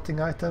scouting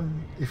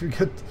item, if you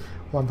get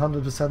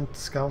 100%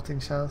 scouting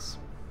chance.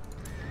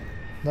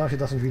 Now she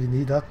doesn't really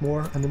need that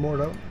anymore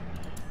though.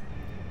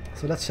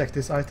 So let's check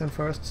this item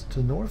first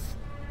to north.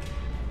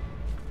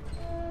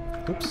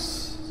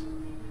 Oops.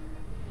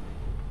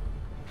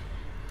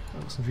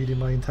 That wasn't really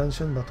my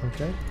intention, but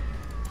okay.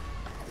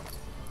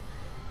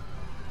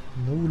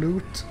 No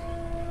loot.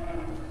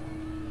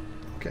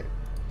 Okay.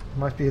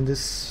 Might be in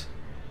this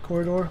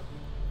corridor.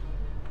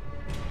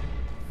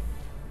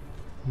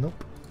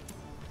 Nope.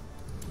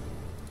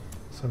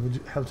 So we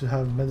have to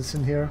have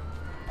medicine here,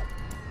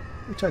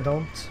 which I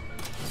don't.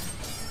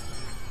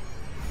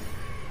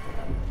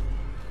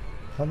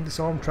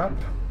 Disarm trap.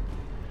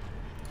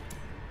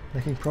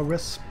 Making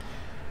progress.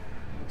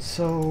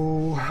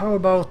 So how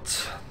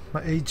about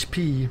my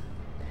HP?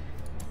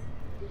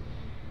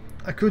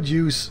 I could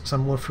use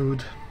some more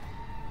food.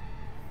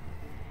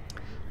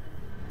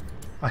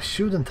 I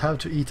shouldn't have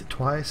to eat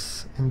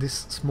twice in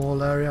this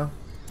small area.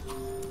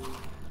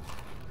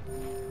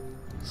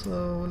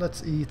 So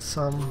let's eat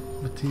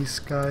some with these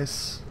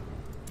guys.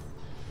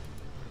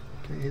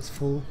 Okay, it's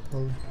full.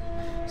 Well,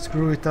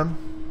 screw it then.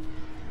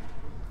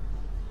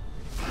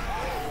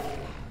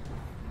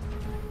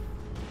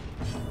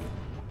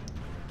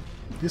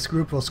 This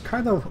group was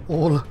kind of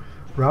all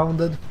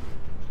rounded.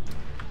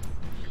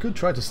 Could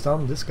try to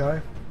stun this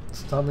guy.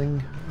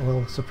 Stunning,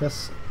 well,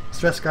 suppress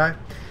stress guy.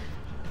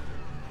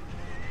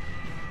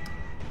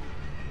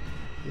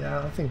 Yeah,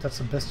 I think that's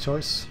the best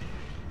choice.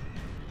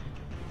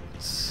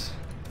 It's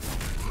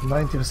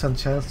 90%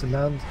 chance to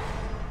land.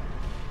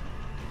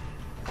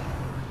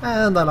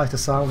 And I like the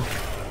sound.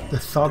 The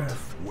thud.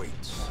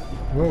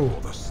 Whoa.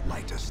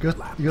 Good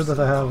that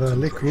I have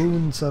lick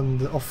wounds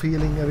and off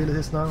healing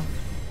abilities now.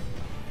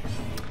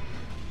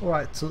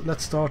 Alright, so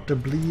let's start the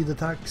bleed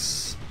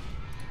attacks.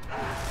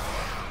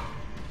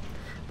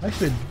 I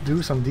actually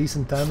do some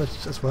decent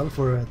damage as well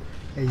for an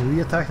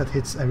AoE attack that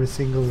hits every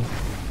single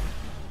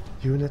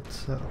unit.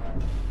 So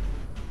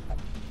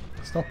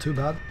it's not too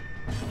bad.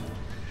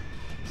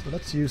 So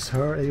let's use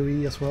her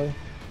AoE as well,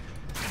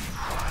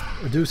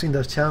 reducing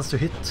their chance to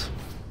hit.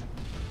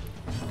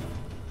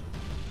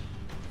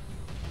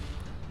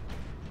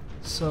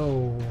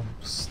 So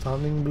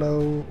stunning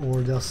blow,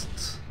 or just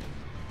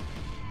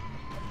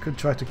could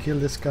try to kill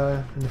this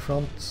guy in the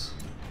front.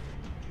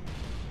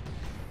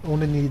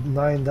 only need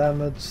 9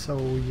 damage, so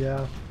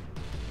yeah.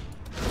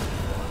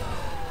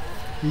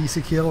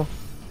 Easy kill.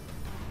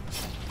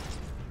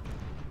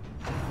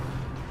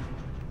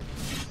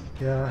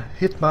 Yeah,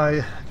 hit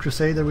my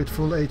Crusader with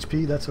full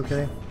HP, that's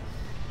okay.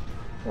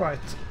 Right,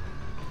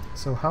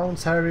 so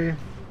Hound's Harry,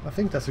 I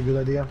think that's a good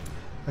idea.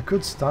 I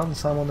could stun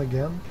someone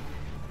again.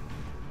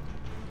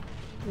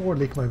 Or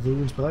lick my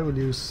wounds, but I will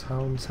use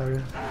Hound's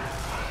Harry.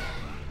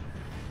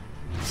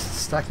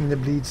 Stacking the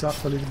bleeds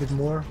up a little bit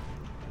more.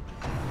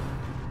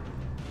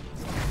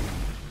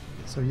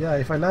 So yeah,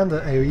 if I land an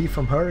AoE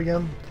from her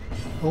again,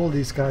 all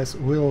these guys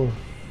will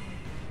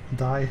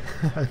die,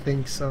 I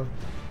think so.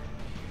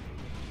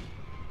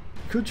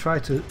 Could try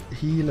to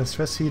heal and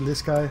stress heal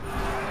this guy.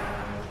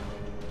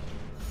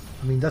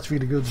 I mean, that's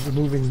really good,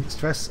 removing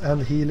stress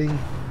and healing.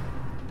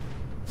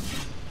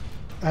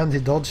 And he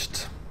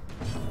dodged.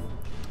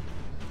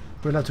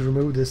 We'll have to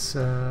remove this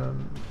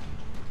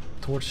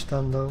torch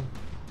stand though.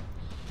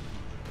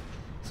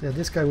 So yeah,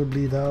 this guy will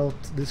bleed out,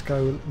 this guy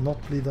will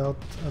not bleed out,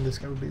 and this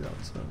guy will bleed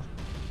out. So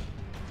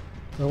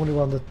the only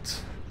one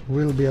that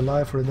will be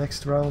alive for the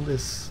next round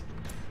is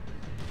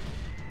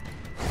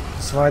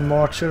Swine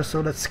Marcher, so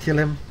let's kill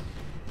him.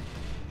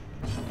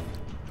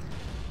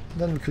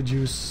 Then we could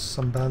use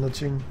some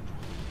bandaging.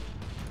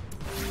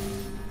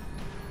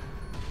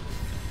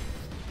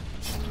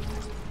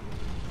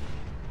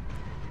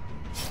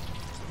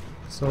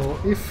 So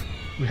if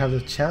we have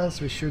the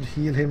chance, we should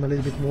heal him a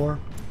little bit more.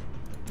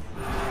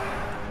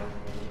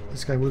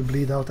 This guy will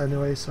bleed out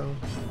anyway, so...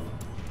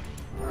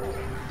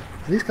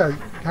 This guy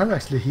can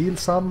actually heal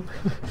some,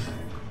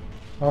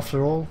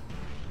 after all.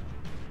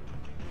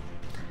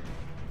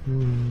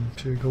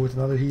 Should we go with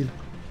another heal?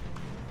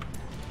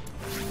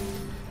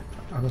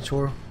 I'm not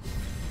sure.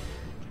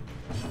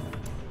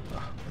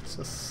 Let's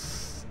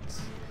just...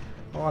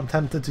 Oh, I'm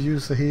tempted to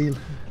use a heal.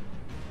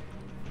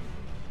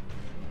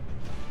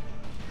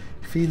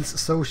 Feels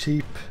so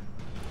cheap.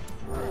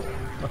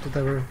 But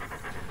whatever.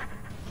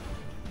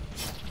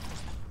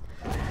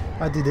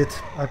 I did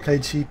it. I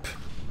played cheap.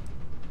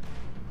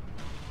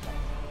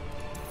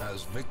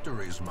 As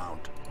victories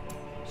mount,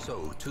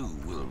 so too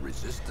will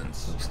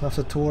resistance. Snuff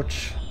the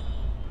torch.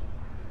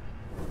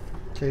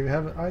 Okay, we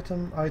have an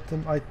item,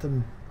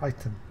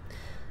 item.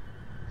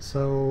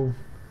 So,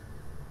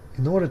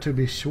 in order to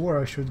be sure,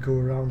 I should go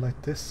around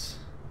like this.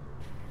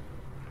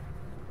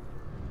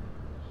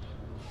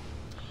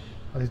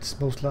 But it's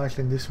most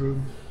likely in this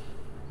room.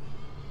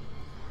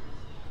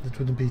 It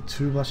wouldn't be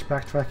too much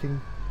backtracking.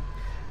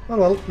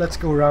 Well, let's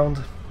go around.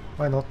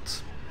 Why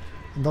not?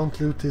 And don't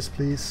loot this,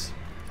 please.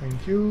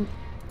 Thank you.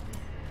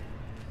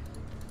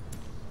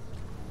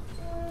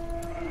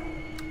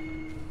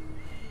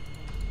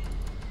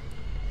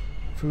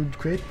 Food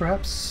crate,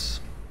 perhaps?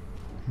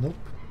 Nope.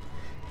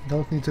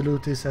 Don't need to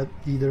loot this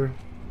either.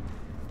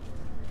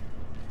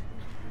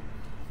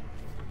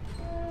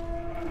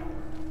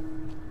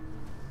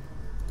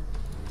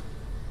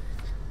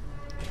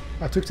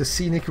 I took the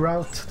scenic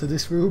route to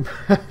this room.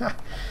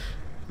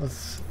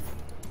 That's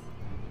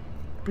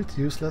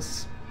pretty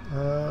useless.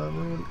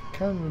 We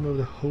can remove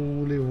the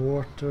holy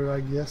water,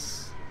 I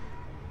guess.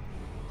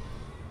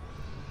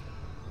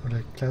 Or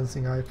the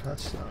cleansing eye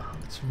patch.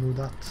 Let's remove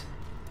that.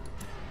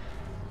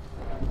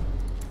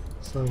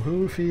 So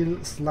who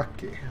feels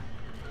lucky?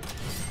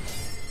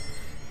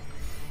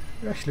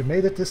 We actually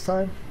made it this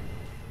time.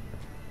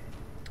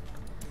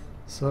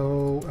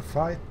 So a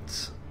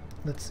fight.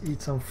 Let's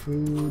eat some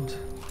food.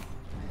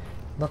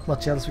 Not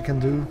much else we can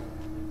do.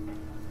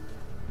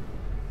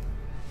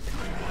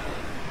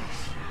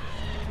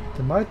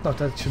 There might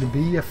not actually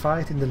be a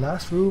fight in the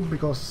last room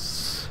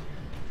because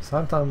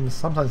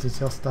sometimes it's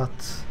just that.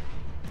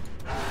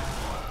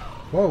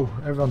 Whoa,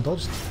 everyone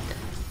dodged.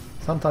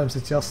 Sometimes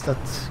it's just that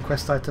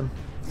quest item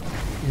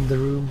in the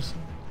rooms.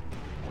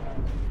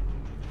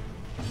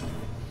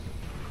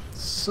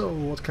 So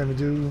what can we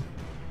do?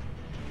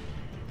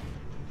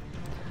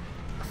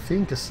 I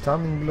think a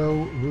stunning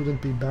blow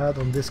wouldn't be bad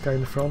on this guy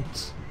in the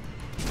front.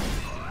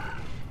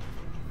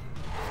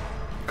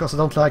 Because I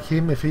don't like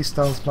him, if he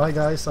stuns my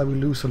guys I will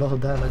lose a lot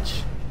of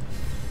damage.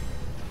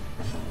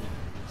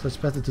 So it's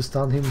better to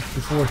stun him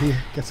before he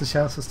gets a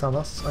chance to stun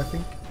us, I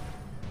think.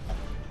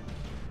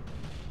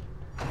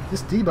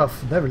 This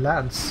debuff never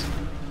lands.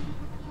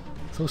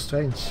 So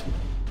strange.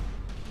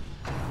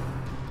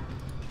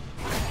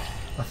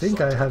 I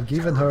think I have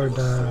given her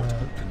the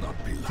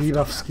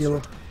debuff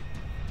skill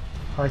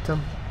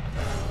item.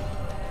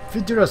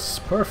 Vigorous,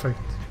 perfect.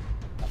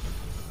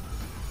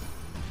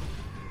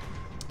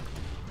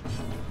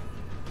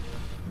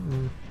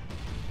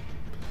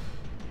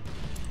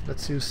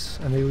 Let's use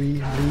an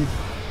AoE bleed.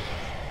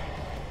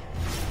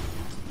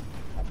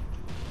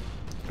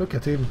 Look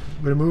at him,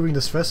 removing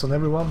the stress on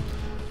everyone.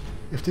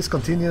 If this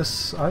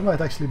continues, I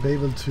might actually be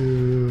able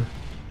to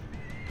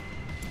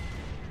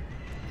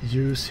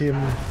use him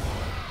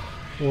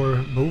or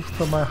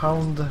both of my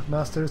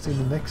Houndmasters in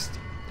the next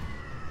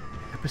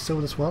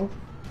episode as well.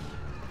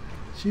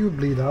 She will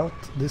bleed out,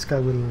 this guy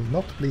will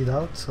not bleed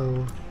out,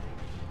 so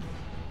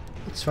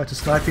let's try to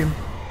snipe him.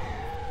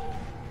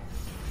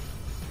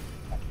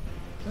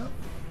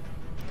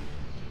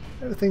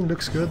 Everything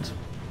looks good.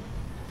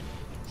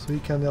 So we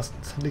can just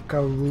lick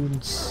our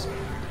wounds.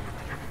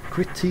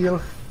 Crit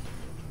heal.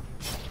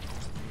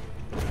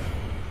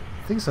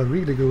 Things are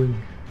really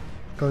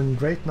going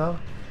great now.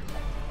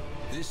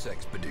 This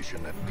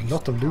expedition at least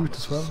Lot of loot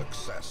as well.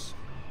 Success.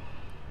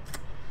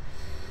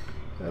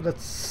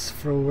 Let's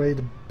throw away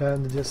the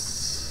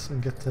bandages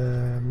and get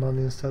the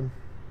money instead.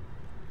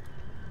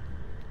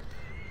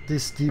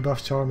 This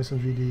debuff charm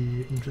isn't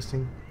really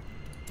interesting.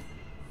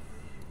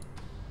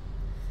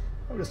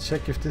 I'll just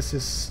check if this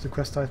is the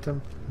quest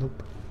item.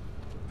 Nope.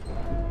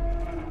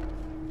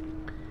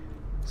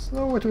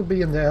 So it will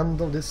be in the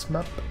end of this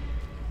map.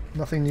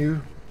 Nothing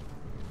new.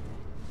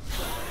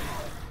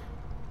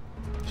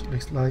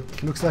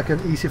 Looks like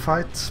an easy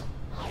fight,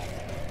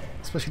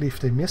 especially if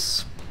they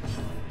miss.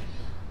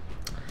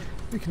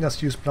 We can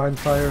just use blind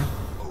fire,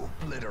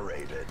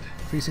 Obliterated.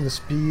 increasing the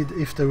speed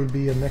if there will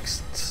be a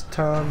next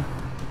turn.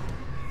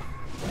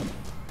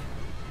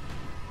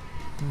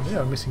 They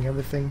are missing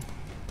everything.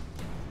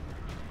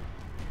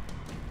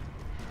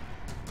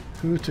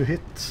 Who to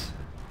hit?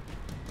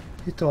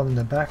 Hit the one in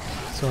the back,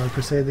 so our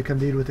Crusader can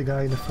deal with the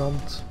guy in the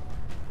front.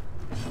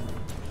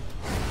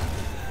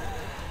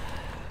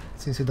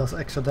 Since he does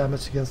extra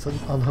damage against an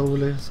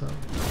unholy, so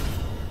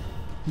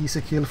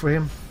easy kill for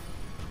him.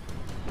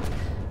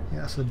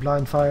 Yeah, so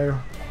blind fire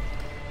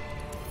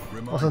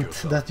wasn't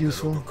that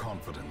useful.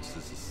 Confidence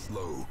is a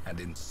slow and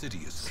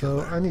insidious So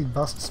killer. I need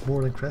busts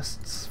more than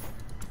crests.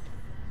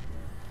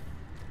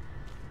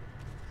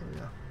 So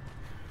yeah.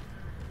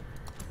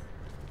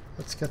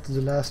 Let's get to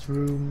the last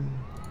room.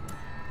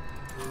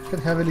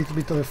 Can have a little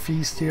bit of a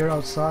feast here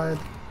outside.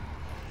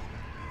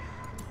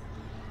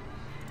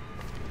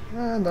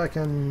 And I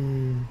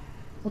can...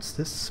 what's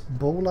this?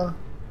 Bola?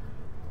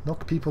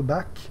 Knock people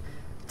back.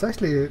 It's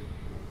actually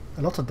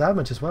a lot of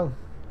damage as well.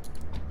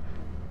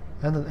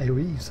 And an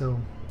AoE, so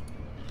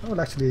I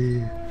will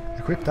actually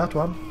equip that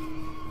one.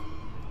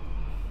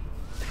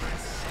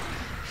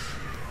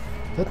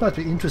 That might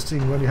be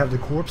interesting when you have the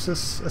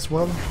corpses as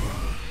well.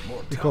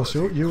 Because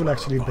you will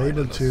actually be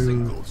able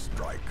to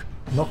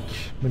knock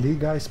melee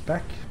guys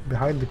back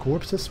behind the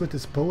corpses with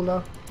this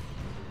Bola.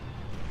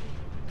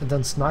 And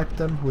then snipe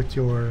them with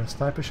your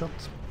sniper shot.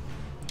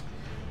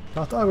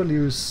 But I will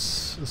use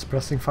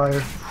suppressing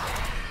fire.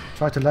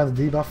 Try to land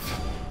a debuff.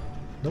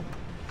 Nope.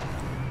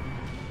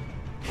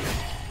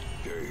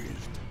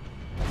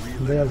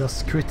 They are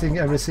just critting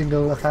every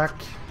single attack.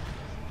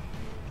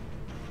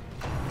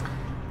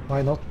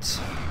 Why not?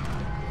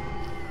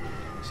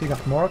 She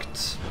got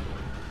marked.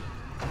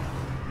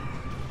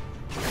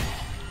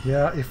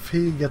 Yeah, if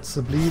he gets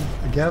a bleed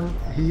again,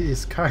 he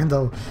is kind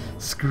of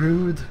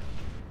screwed.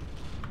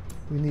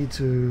 We need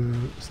to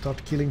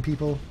start killing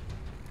people.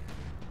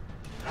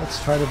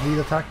 Let's try the bleed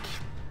attack.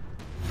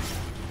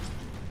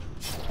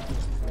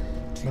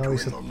 Now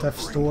he's at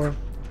Death's Door.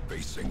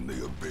 Facing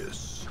the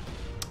abyss.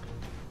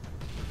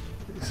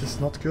 This is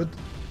not good.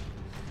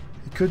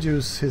 He could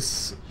use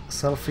his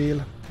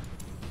self-heal.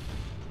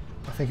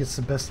 I think it's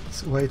the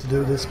best way to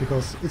do this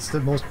because it's the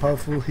most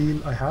powerful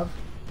heal I have.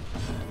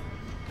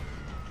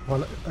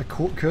 While I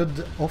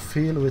could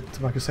off-heal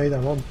with my Crusader, I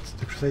want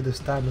the Crusader's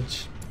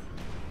damage.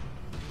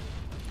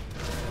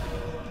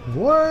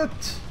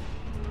 What?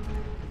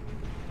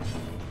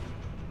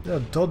 They're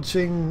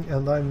dodging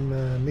and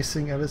I'm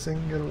missing every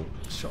single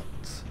shot.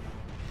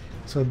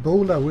 So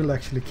Bola will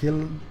actually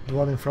kill the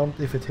one in front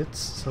if it hits,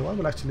 so I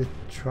will actually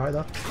try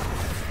that.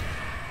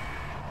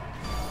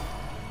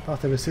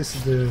 But I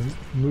resisted the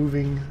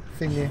moving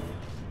thingy.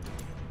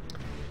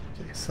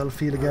 Okay,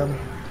 self-heal again.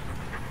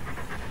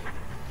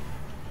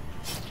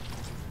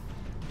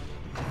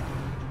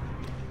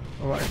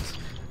 Alright.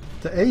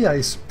 The AI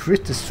is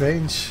pretty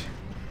strange.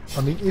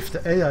 I mean, if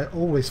the AI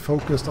always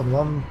focused on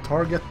one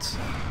target,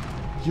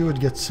 you would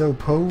get so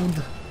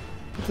pwned.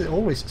 But they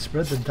always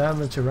spread the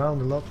damage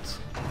around a lot.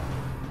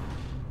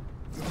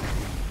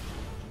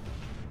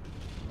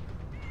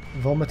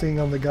 Vomiting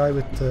on the guy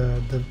with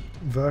the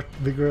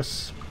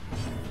vigorous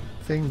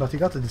thing, but he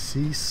got a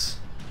disease.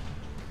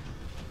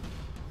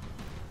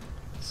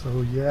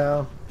 So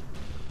yeah.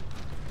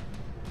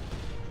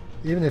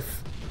 Even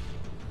if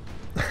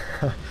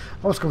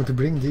I was going to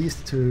bring these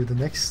to the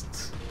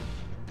next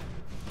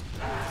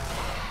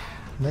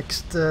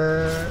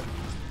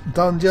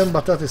dungeon,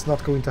 but that is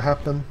not going to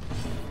happen.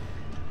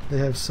 They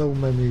have so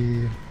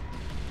many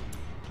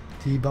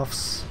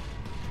debuffs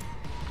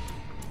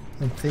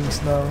and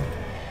things now.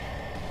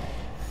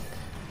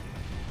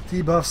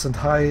 Debuffs and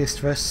high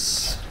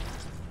stress.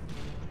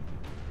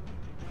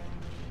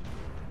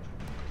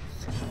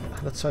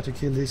 Let's try to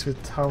kill these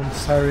with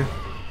Houndmaster.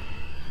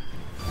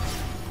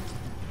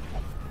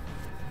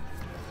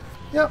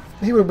 Yeah,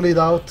 he will bleed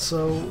out,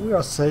 so we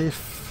are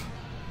safe.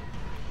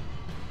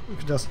 We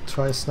could just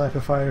try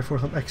sniper fire for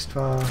some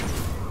extra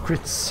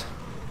crits.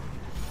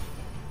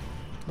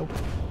 Nope.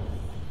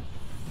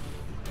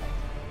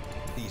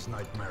 These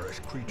nightmarish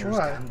creatures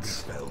can be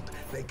felled.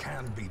 They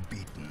can be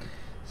beaten.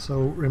 So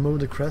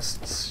remove the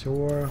crests,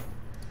 sure.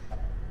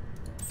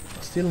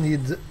 Still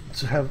need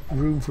to have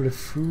room for the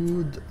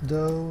food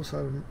though,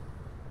 so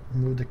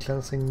Remove the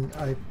cleansing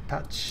eye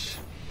patch.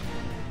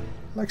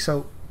 Like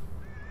so.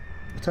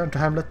 Return to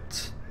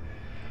Hamlet.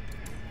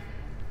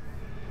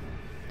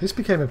 This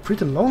became a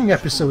pretty long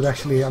episode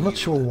actually, I'm not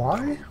sure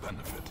why.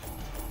 Benefit.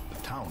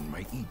 The town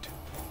may eat,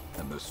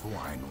 and the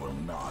swine will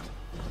not.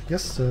 I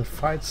guess the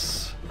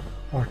fights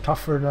are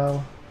tougher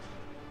now,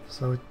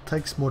 so it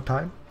takes more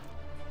time.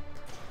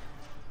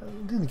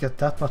 Didn't get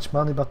that much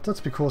money, but that's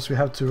because we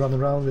have to run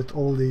around with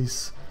all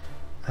these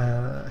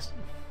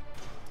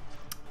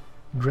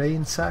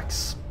grain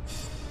sacks.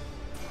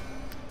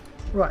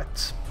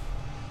 Right.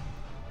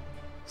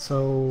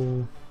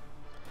 So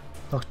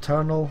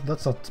nocturnal,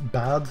 that's not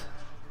bad.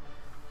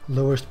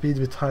 Lower speed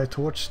with high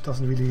torch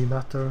doesn't really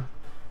matter.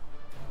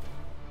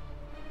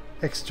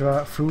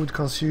 Extra food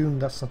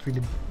consumed, that's not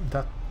really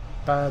that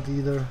bad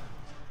either.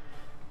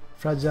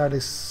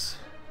 Fragilis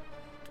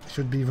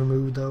should be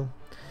removed though.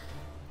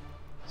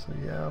 So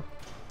yeah.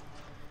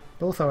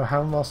 Both our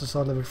Houndmasters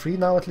are level 3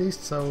 now at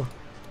least, so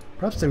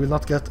perhaps they will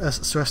not get as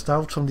stressed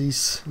out from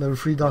these level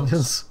 3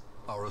 dungeons.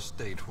 Our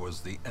estate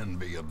was the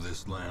envy of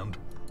this land.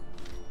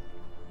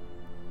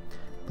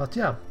 But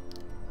yeah,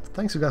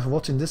 thanks you guys for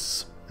watching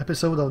this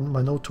episode of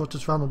my No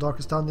Torches run of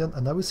Darkest Dungeon,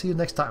 and I will see you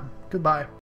next time. Goodbye.